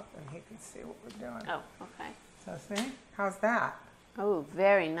curl up, and he can see what we're doing. Oh, okay. So see, how's that? Oh,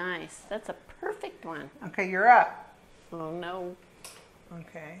 very nice. That's a perfect one. Okay, you're up. Oh, no.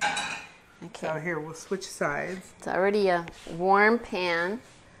 Okay. So here, we'll switch sides. It's already a warm pan,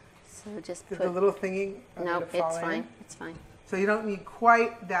 so just put... the little thingy... Nope, it's fine. It's fine. So you don't need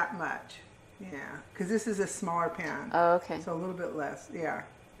quite that much. Yeah, because this is a smaller pan. Oh, okay. So a little bit less, yeah.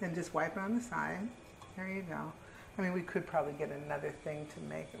 Then just wipe it on the side. There you go. I mean, we could probably get another thing to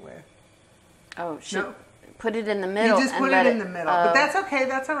make it with. Oh, put it in the middle. You just put it in the middle. But that's okay.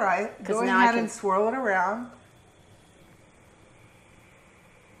 That's all right. Go ahead and swirl it around.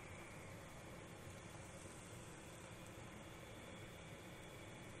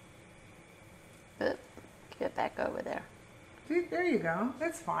 Get it back over there. See, there you go.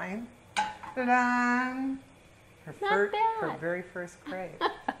 That's fine. Ta-da! Her very first crepe.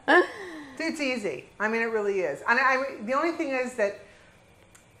 It's easy. I mean, it really is. And the only thing is that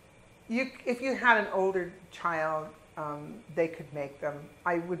if you had an older child, they could make them.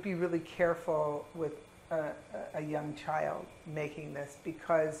 I would be really careful with a young child making this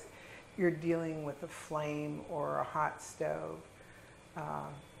because you're dealing with a flame or a hot stove.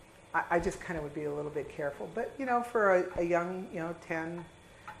 I just kind of would be a little bit careful. But, for a young, 10,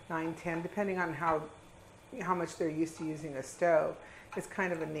 9, 10, depending on how much they're used to using a stove, it's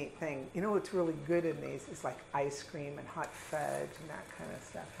kind of a neat thing. What's really good in these is like ice cream and hot fudge and that kind of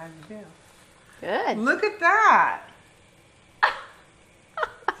stuff. How do you do? Good. Look at that.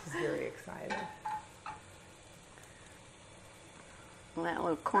 She's very excited. Well, that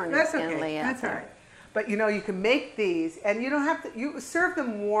little corner That's is going to okay. lay out That's there. all right. But you can make these, and you don't have to. You serve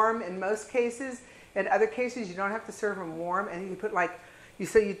them warm in most cases. In other cases, you don't have to serve them warm, and you put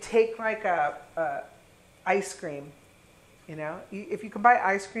you take like a ice cream. If you can buy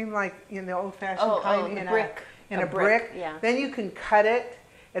ice cream like in the old-fashioned kind in a brick, yeah. Then you can cut it,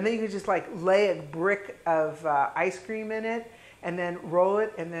 and then you can just like lay a brick of ice cream in it, and then roll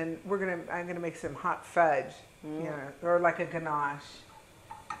it, and then I'm gonna make some hot fudge, or like a ganache.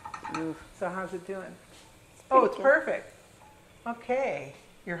 Oof. So how's it doing? It's perfect. Okay,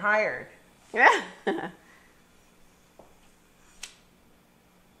 you're hired. Yeah.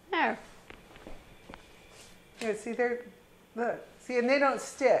 There. Yeah, see there. Look, see, and they don't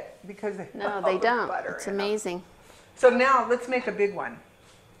stick because they They don't. Butter It's amazing. So now let's make a big one.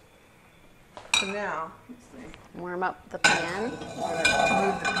 So now, let's see. Warm up the pan. I'm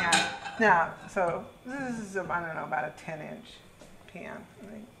gonna move the pan. Now, so this is about a 10-inch pan.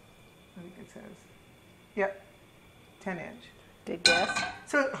 I think it says. Yep, 10-inch. Good guess.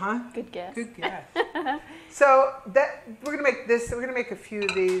 So, Good guess. Good guess. So we're gonna make this. We're gonna make a few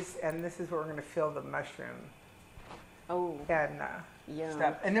of these, and this is where we're gonna fill the mushroom. Oh. And Yum.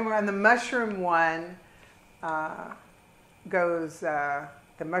 stuff. And then we're on the mushroom one. Goes the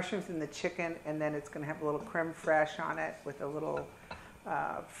mushrooms and the chicken, and then it's gonna have a little creme fraiche on it with a little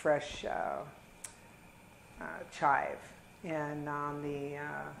fresh chive. And on the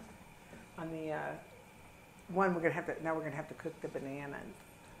one we're gonna have to cook the bananas.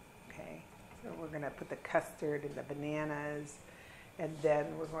 Okay, so we're gonna put the custard and the bananas, and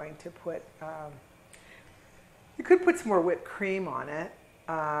then we're going to put. You could put some more whipped cream on it,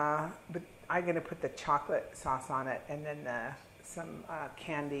 but I'm gonna put the chocolate sauce on it, and then some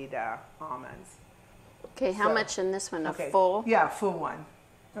candied almonds. Okay, how So- much in this one? A Okay. full? Yeah, full one.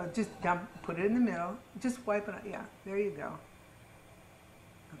 So just put it in the middle. Just wipe it out. Yeah, there you go.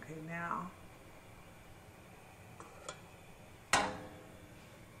 Okay, now.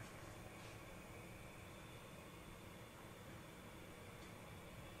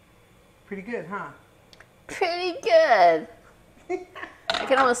 Pretty good, huh? Pretty good. I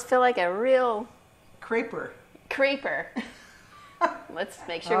can almost feel like a real Creper. creeper. Let's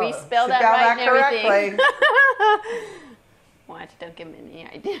make sure we Oh, spell that right and everything. correctly. Watch, don't give me any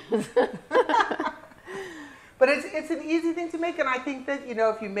ideas. But it's an easy thing to make, and I think that, you know,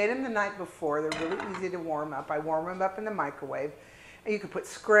 if you made them the night before, they're really easy to warm up. I warm them up in the microwave, and you can put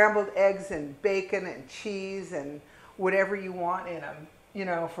scrambled eggs and bacon and cheese and whatever you want in them, you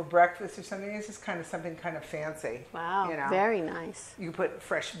know, for breakfast or something. It's just kind of something kind of fancy. Wow, you know. very nice. You can put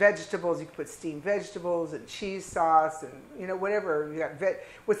fresh vegetables, you can put steamed vegetables and cheese sauce and, you know, whatever. You got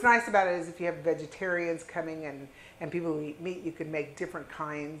What's nice about it is if you have vegetarians coming and people who eat meat, you can make different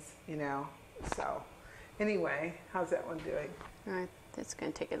kinds, you know, so. Anyway, how's that one doing? All right, that's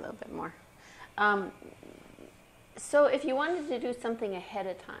going to take a little bit more. So if you wanted to do something ahead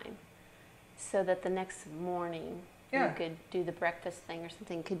of time so that the next morning Yeah. you could do the breakfast thing or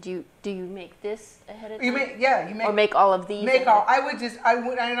something, do you make this ahead of time? You make or make all of these? make all. I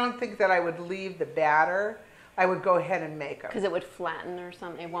don't think that I would leave the batter. I would go ahead and make them. Because it would flatten or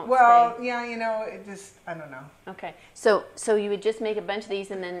something. It won't Well, stay. yeah, you know, it just, I don't know. Okay. So you would just make a bunch of these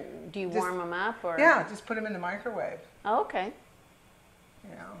and then do you Just- warm them up or? Yeah, just put them in the microwave, Oh, okay. you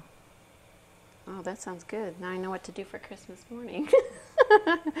know. Oh, that sounds good. Now I know what to do for Christmas morning.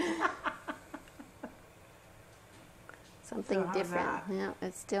 Something So how's different. that? Yeah,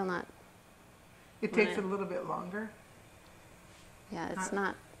 it's still not. It takes Right. a little bit longer. Yeah, it's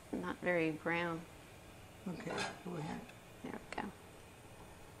not very brown. Okay, go ahead. There we go.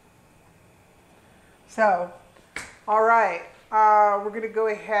 So, all right, we're going to go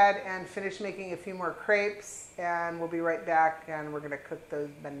ahead and finish making a few more crepes, and we'll be right back, and we're going to cook those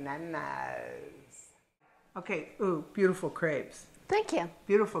bananas. Okay, ooh, beautiful crepes. Thank you.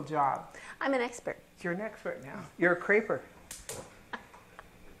 Beautiful job. I'm an expert. You're an expert now. You're a creper.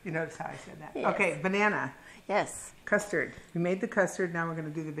 You notice how I said that? Yes. Okay, banana, Yes. custard. We made the custard, now we're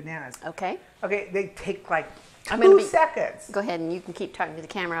going to do the bananas. Okay. Okay, they take like I'm gonna 2 seconds. Go ahead and you can keep talking to the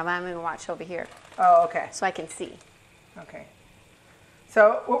camera. I'm going to watch over here Oh, okay. so I can see. Okay.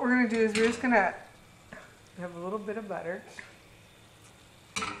 So what we're going to do is we're just going to have a little bit of butter.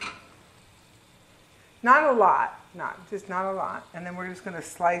 Not a lot, not a lot. And then we're just going to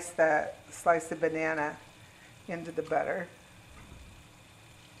slice the banana into the butter.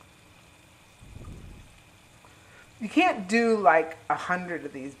 You can't do like 100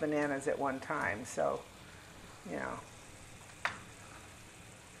 of these bananas at one time, so, you know.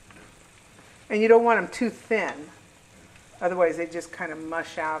 And you don't want them too thin, otherwise they just kind of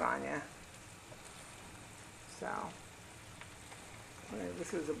mush out on you. So,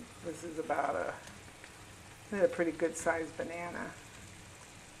 this is about a pretty good sized banana.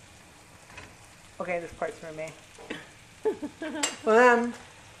 Okay, this part's for me. Well,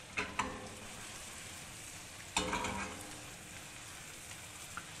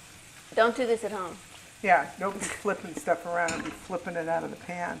 Don't do this at home. yeah, don't be flipping stuff around and be flipping it out of the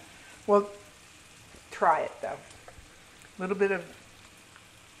pan. Well, try it though. A little bit of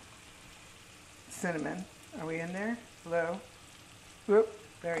cinnamon. Are we in there? Hello? Whoop,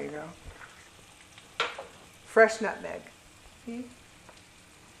 there you go. Fresh nutmeg. See?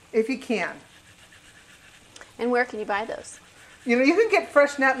 If you can. And where can you buy those? You know, you can get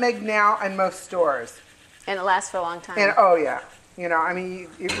fresh nutmeg now in most stores. And it lasts for a long time. And oh yeah, you know, I mean,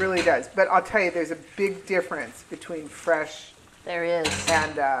 it really does. But I'll tell you, there's a big difference between fresh There is.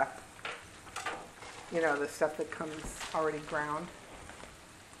 and, you know, the stuff that comes already ground.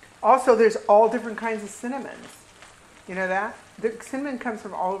 Also, there's all different kinds of cinnamons. You know that? The cinnamon comes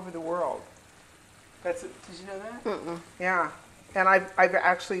from all over the world. Did you know that? Mm-mm. Yeah. And I've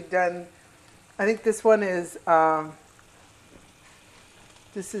actually done, I think this one is,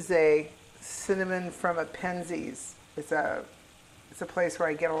 this is a cinnamon from a Penzies. It's a place where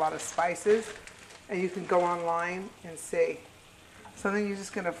I get a lot of spices, and you can go online and see. So then you're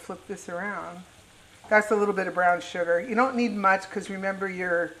just going to flip this around. That's a little bit of brown sugar. You don't need much because remember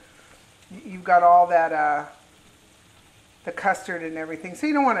you've got all that the custard and everything, so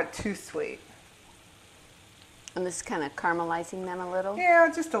you don't want it too sweet. And this is kind of caramelizing them a little. Yeah,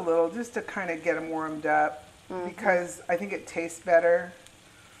 just a little, just to kind of get them warmed up, because I think it tastes better.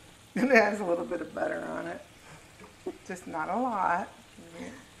 And it has a little bit of butter on it. Just not a lot.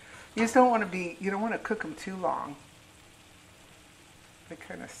 You just don't want to cook them too long. They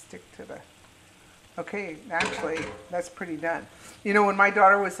kind of stick to Okay, actually, that's pretty done. You know, when my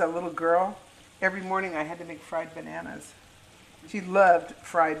daughter was a little girl, every morning I had to make fried bananas. She loved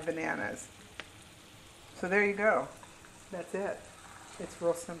fried bananas. So there you go. That's it. It's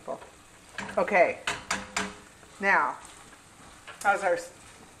real simple. Okay. Now, how's our...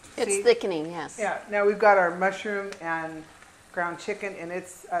 It's see? thickening, yes. Yeah, now we've got our mushroom and ground chicken, and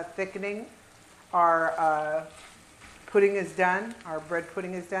it's thickening. Our pudding is done. Our bread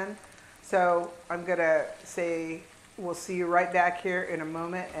pudding is done. So I'm going to say we'll see you right back here in a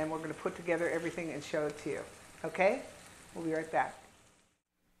moment, and we're going to put together everything and show it to you. Okay? We'll be right back.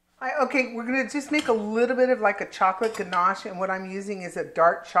 Okay, we're going to just make a little bit of like a chocolate ganache, and what I'm using is a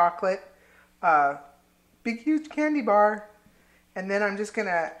dark chocolate, big huge candy bar. And then I'm just going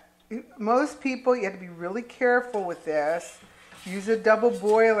to, most people, you have to be really careful with this. Use a double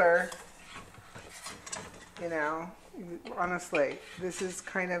boiler, you know, honestly. This is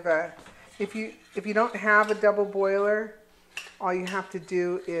kind of a, if you don't have a double boiler, all you have to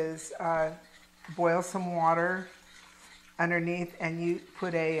do is boil some water underneath, and you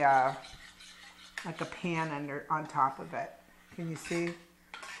put a like a pan on top of it. Can you see?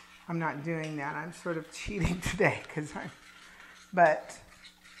 I'm not doing that. I'm sort of cheating today because but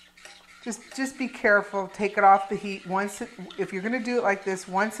just be careful. Take it off the heat. If you're going to do it like this,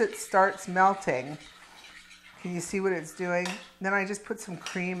 once it starts melting, can you see what it's doing? Then I just put some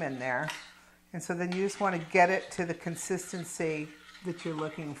cream in there, and so then you just want to get it to the consistency that you're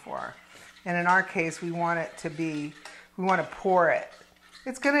looking for. And in our case, we want to pour it.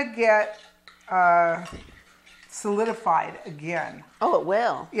 It's going to get solidified again. Oh, it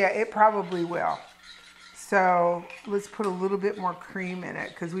will. Yeah, it probably will. So let's put a little bit more cream in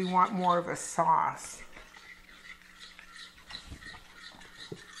it because we want more of a sauce.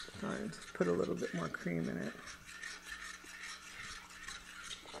 So I just put a little bit more cream in it.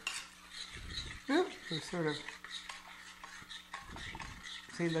 Ooh, so sort of,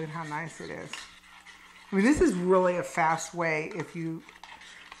 see, look at how nice it is. I mean, this is really a fast way if you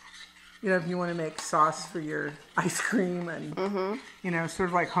want to make sauce for your ice cream and, you know, sort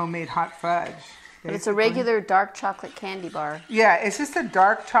of like homemade hot fudge. But it's a regular dark chocolate candy bar. Yeah, it's just a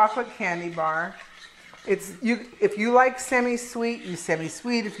dark chocolate candy bar. If you like semi-sweet, use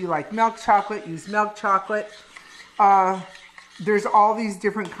semi-sweet. If you like milk chocolate, use milk chocolate. There's all these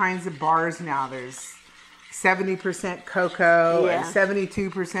different kinds of bars now. There's 70% cocoa and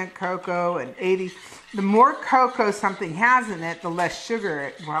 72% cocoa and 80. The more cocoa something has in it, the less sugar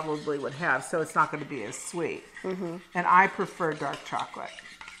it probably would have, so it's not going to be as sweet. And I prefer dark chocolate.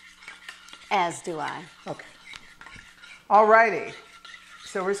 As do I. Okay. Alrighty.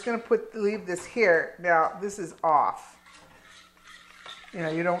 So we're just going to leave this here. Now this is off. You know,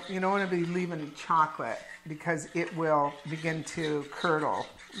 you don't want to be leaving chocolate because it will begin to curdle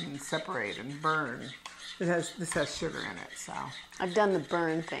and separate and burn. This has sugar in it, so. I've done the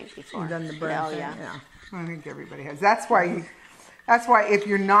burn thing before. You've done the burn thing? Yeah. I think everybody has. That's why if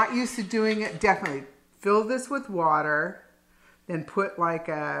you're not used to doing it, definitely fill this with water, then put like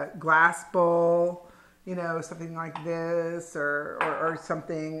a glass bowl, you know, something like this or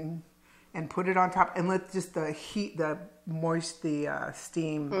something, and put it on top, and let just the heat, the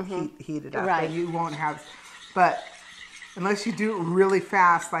steam heat it up. Right. And you won't have, but unless you do it really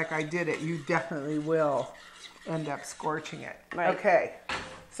fast like I did it, you definitely will end up scorching it. Right. Okay,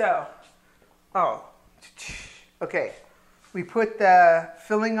 so, okay, we put the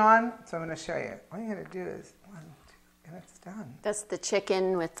filling on, so I'm going to show you. All you got to do is 1, 2, and it's done. That's the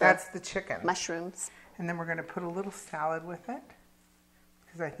chicken with That's the chicken. mushrooms. And then we're going to put a little salad with it,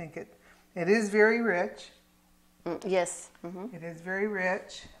 because I think it is very rich. Yes. It is very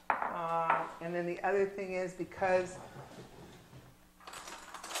rich. And then the other thing is because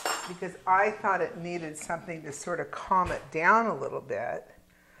I thought it needed something to sort of calm it down a little bit,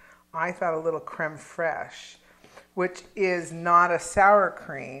 I thought a little creme fraiche, which is not a sour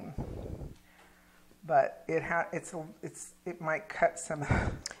cream, but it might cut some.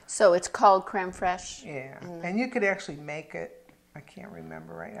 So it's called creme fraiche? Yeah, and you could actually make it. I can't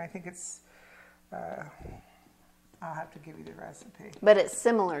remember right. I think it's. I'll have to give you the recipe. But it's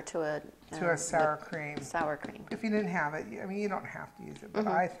similar to a sour cream. Sour cream. If you didn't have it, I mean, you don't have to use it. But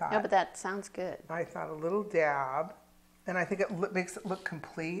I thought. Yeah, but that sounds good. I thought a little dab, and I think it makes it look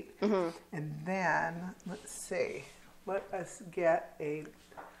complete. And then let's see. Let us get a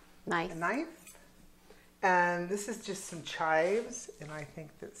Knife. And this is just some chives, and I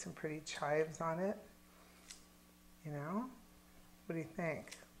think that some pretty chives on it. You know, what do you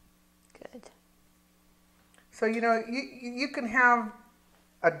think? Good. So, you know, you can have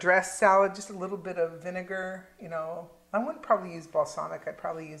a dressed salad, just a little bit of vinegar, you know, I wouldn't probably use balsamic. I'd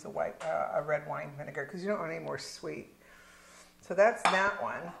probably use a red wine vinegar because you don't want any more sweet. So that's that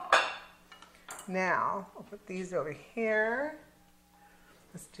one. Now, I'll put these over here.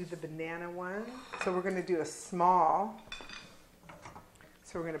 Let's do the banana one. So we're going to do a small.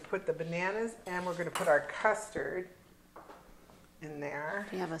 So we're going to put the bananas and we're going to put our custard in there.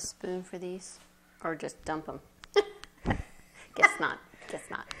 Do you have a spoon for these? Or just dump them? Guess not. Guess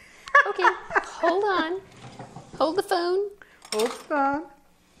not. Okay, hold on. Hold the phone. Hold the phone.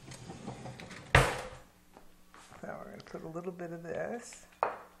 So we're going to put a little bit of this.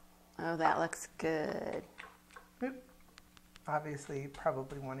 Oh, that looks good. Oop. Obviously, you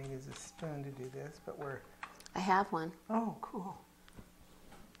probably want to use a spoon to do this, but I have one. Oh, cool.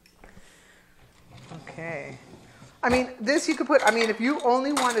 Okay. I mean, this you could put, I mean, if you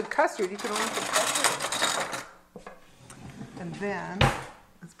only wanted custard, you could only put custard. And then,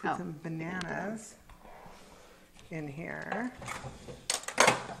 let's put some bananas in here.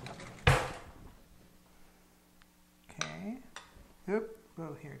 Okay. Oop.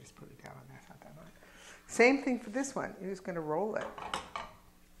 Oh, here, just put it down on there. It's not that much. Same thing for this one. You're just going to roll it.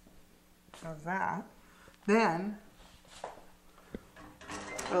 How's that? Then.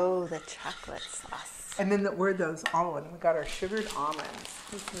 Oh, the chocolate sauce. And then where those almonds? We got our sugared almonds.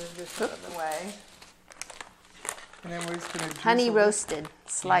 Let's move this out of the way. And then we're just going to honey roasted,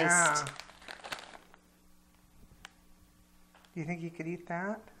 sliced. Yeah. Do you think you could eat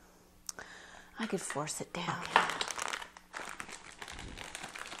that? I could force it down.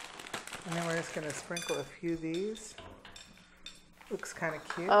 And then we're just going to sprinkle a few of these. Looks kind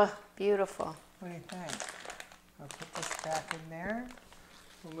of cute. Oh, beautiful. What do you think? I'll put this back in there.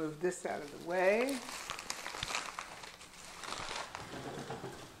 We'll move this out of the way.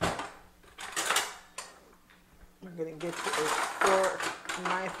 I'm going to get you a fork, a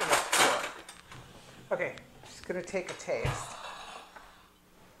knife and a fork. Okay, just going to take a taste.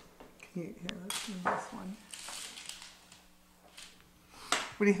 Here, let's do this one.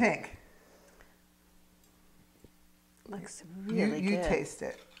 What do you think? Looks really good. You taste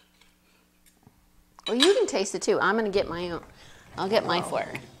it. Well, you can taste it too. I'm going to get my own. I'll get my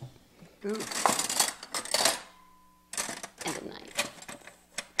fork. Ooh. And a knife.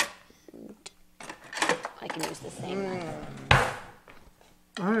 And I can use the same knife.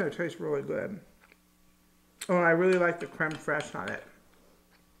 Oh, it tastes really good. Oh, and I really like the creme fraiche on it.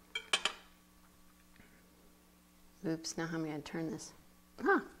 Oops, now how am I going to turn this?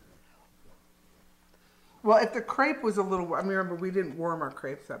 Huh. Well, if the crepe was a little, I mean, remember we didn't warm our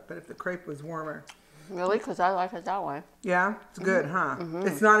crepes up, but if the crepe was warmer. Really? Because I like it that way. Yeah? It's good, huh?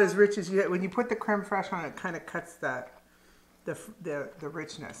 It's not as rich as you, when you put the creme fraiche on it, kind of cuts the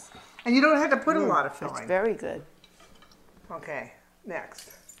richness. And you don't have to put a lot of filling. It's very good. Okay,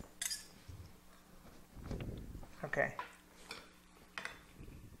 next. Okay.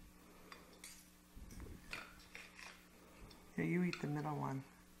 Here, you eat the middle one.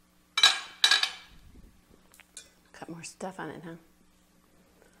 Got more stuff on it, huh?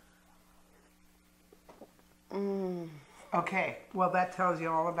 Okay, well that tells you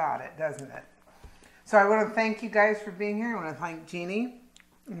all about it, doesn't it? So I want to thank you guys for being here. I want to thank Jeannie.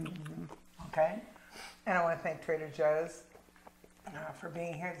 Okay. And I want to thank Trader Joe's for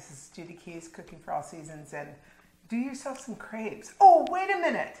being here. This is Judy Keys, Cooking for All Seasons. And do yourself some crepes. Oh, wait a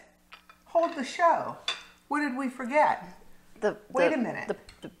minute. Hold the show. What did we forget? Wait a minute.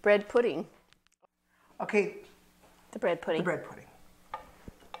 The bread pudding. Okay. The bread pudding. The bread pudding.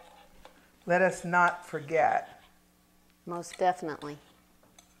 Let us not forget. Most definitely.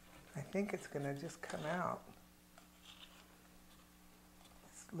 I think it's going to just come out.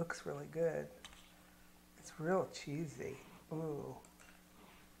 This looks really good. It's real cheesy. Ooh.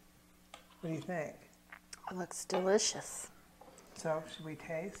 What do you think? It looks delicious. So, should we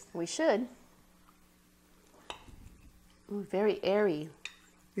taste? We should. Ooh, very airy.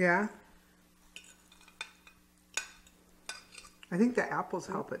 Yeah? I think the apples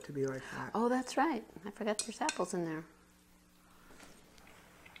help it to be like that. Oh, that's right. I forgot there's apples in there.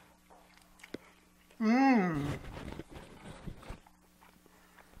 Mmm.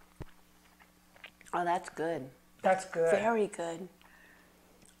 Oh, that's good. That's good. Very good.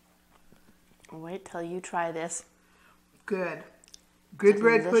 Wait till you try this. Good. Good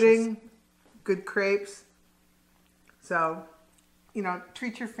bread Delicious. pudding, good crepes. So, you know,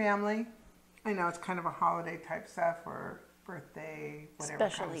 treat your family. I know it's kind of a holiday type stuff or birthday, whatever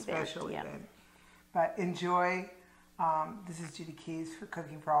Special kind of event, special yeah. event. But enjoy. This is Judy Keys for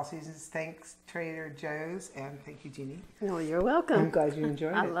Cooking for All Seasons. Thanks, Trader Joe's, and thank you, Jeannie. No, you're welcome. I'm glad you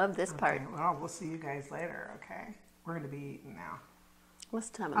enjoyed it. I love this part. Well, we'll see you guys later, okay? We're going to be eating now. Let's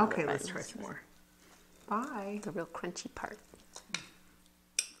have another Okay, bite. let's try some more. Bye. The real crunchy part.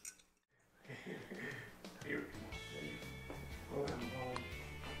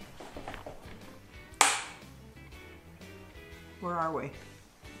 Where are we?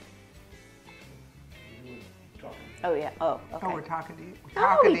 Oh yeah. Oh, okay. Oh, we're talking to you. We're Oh,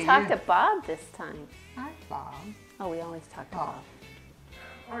 talking we to talked you. to Bob this time. Hi, Bob. Oh, we always talk to Oh. Bob.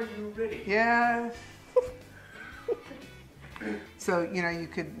 Are you ready? Yes. So, you know, you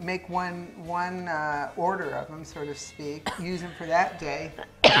could make one order of them, so to speak, use them for that day.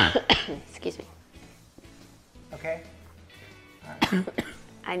 Excuse me. Okay?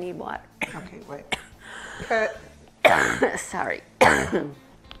 I need water. Okay, wait. Cut. Sorry.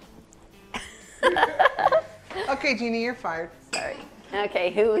 Okay, Jeannie, you're fired. Sorry.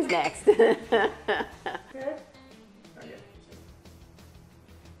 Okay, who is next?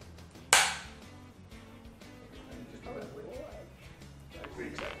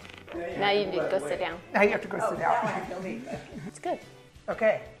 Now you need to go sit down. Now you have to go sit down. It's good.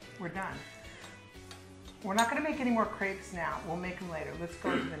 Okay, we're done. We're not going to make any more crepes now. We'll make them later. Let's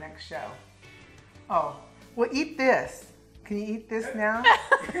go to the next show. Oh, well, eat this. Can you eat this now?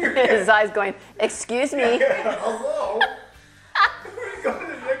 His eyes going, excuse me. Hello? Are we going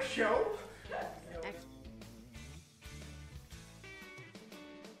to the next show?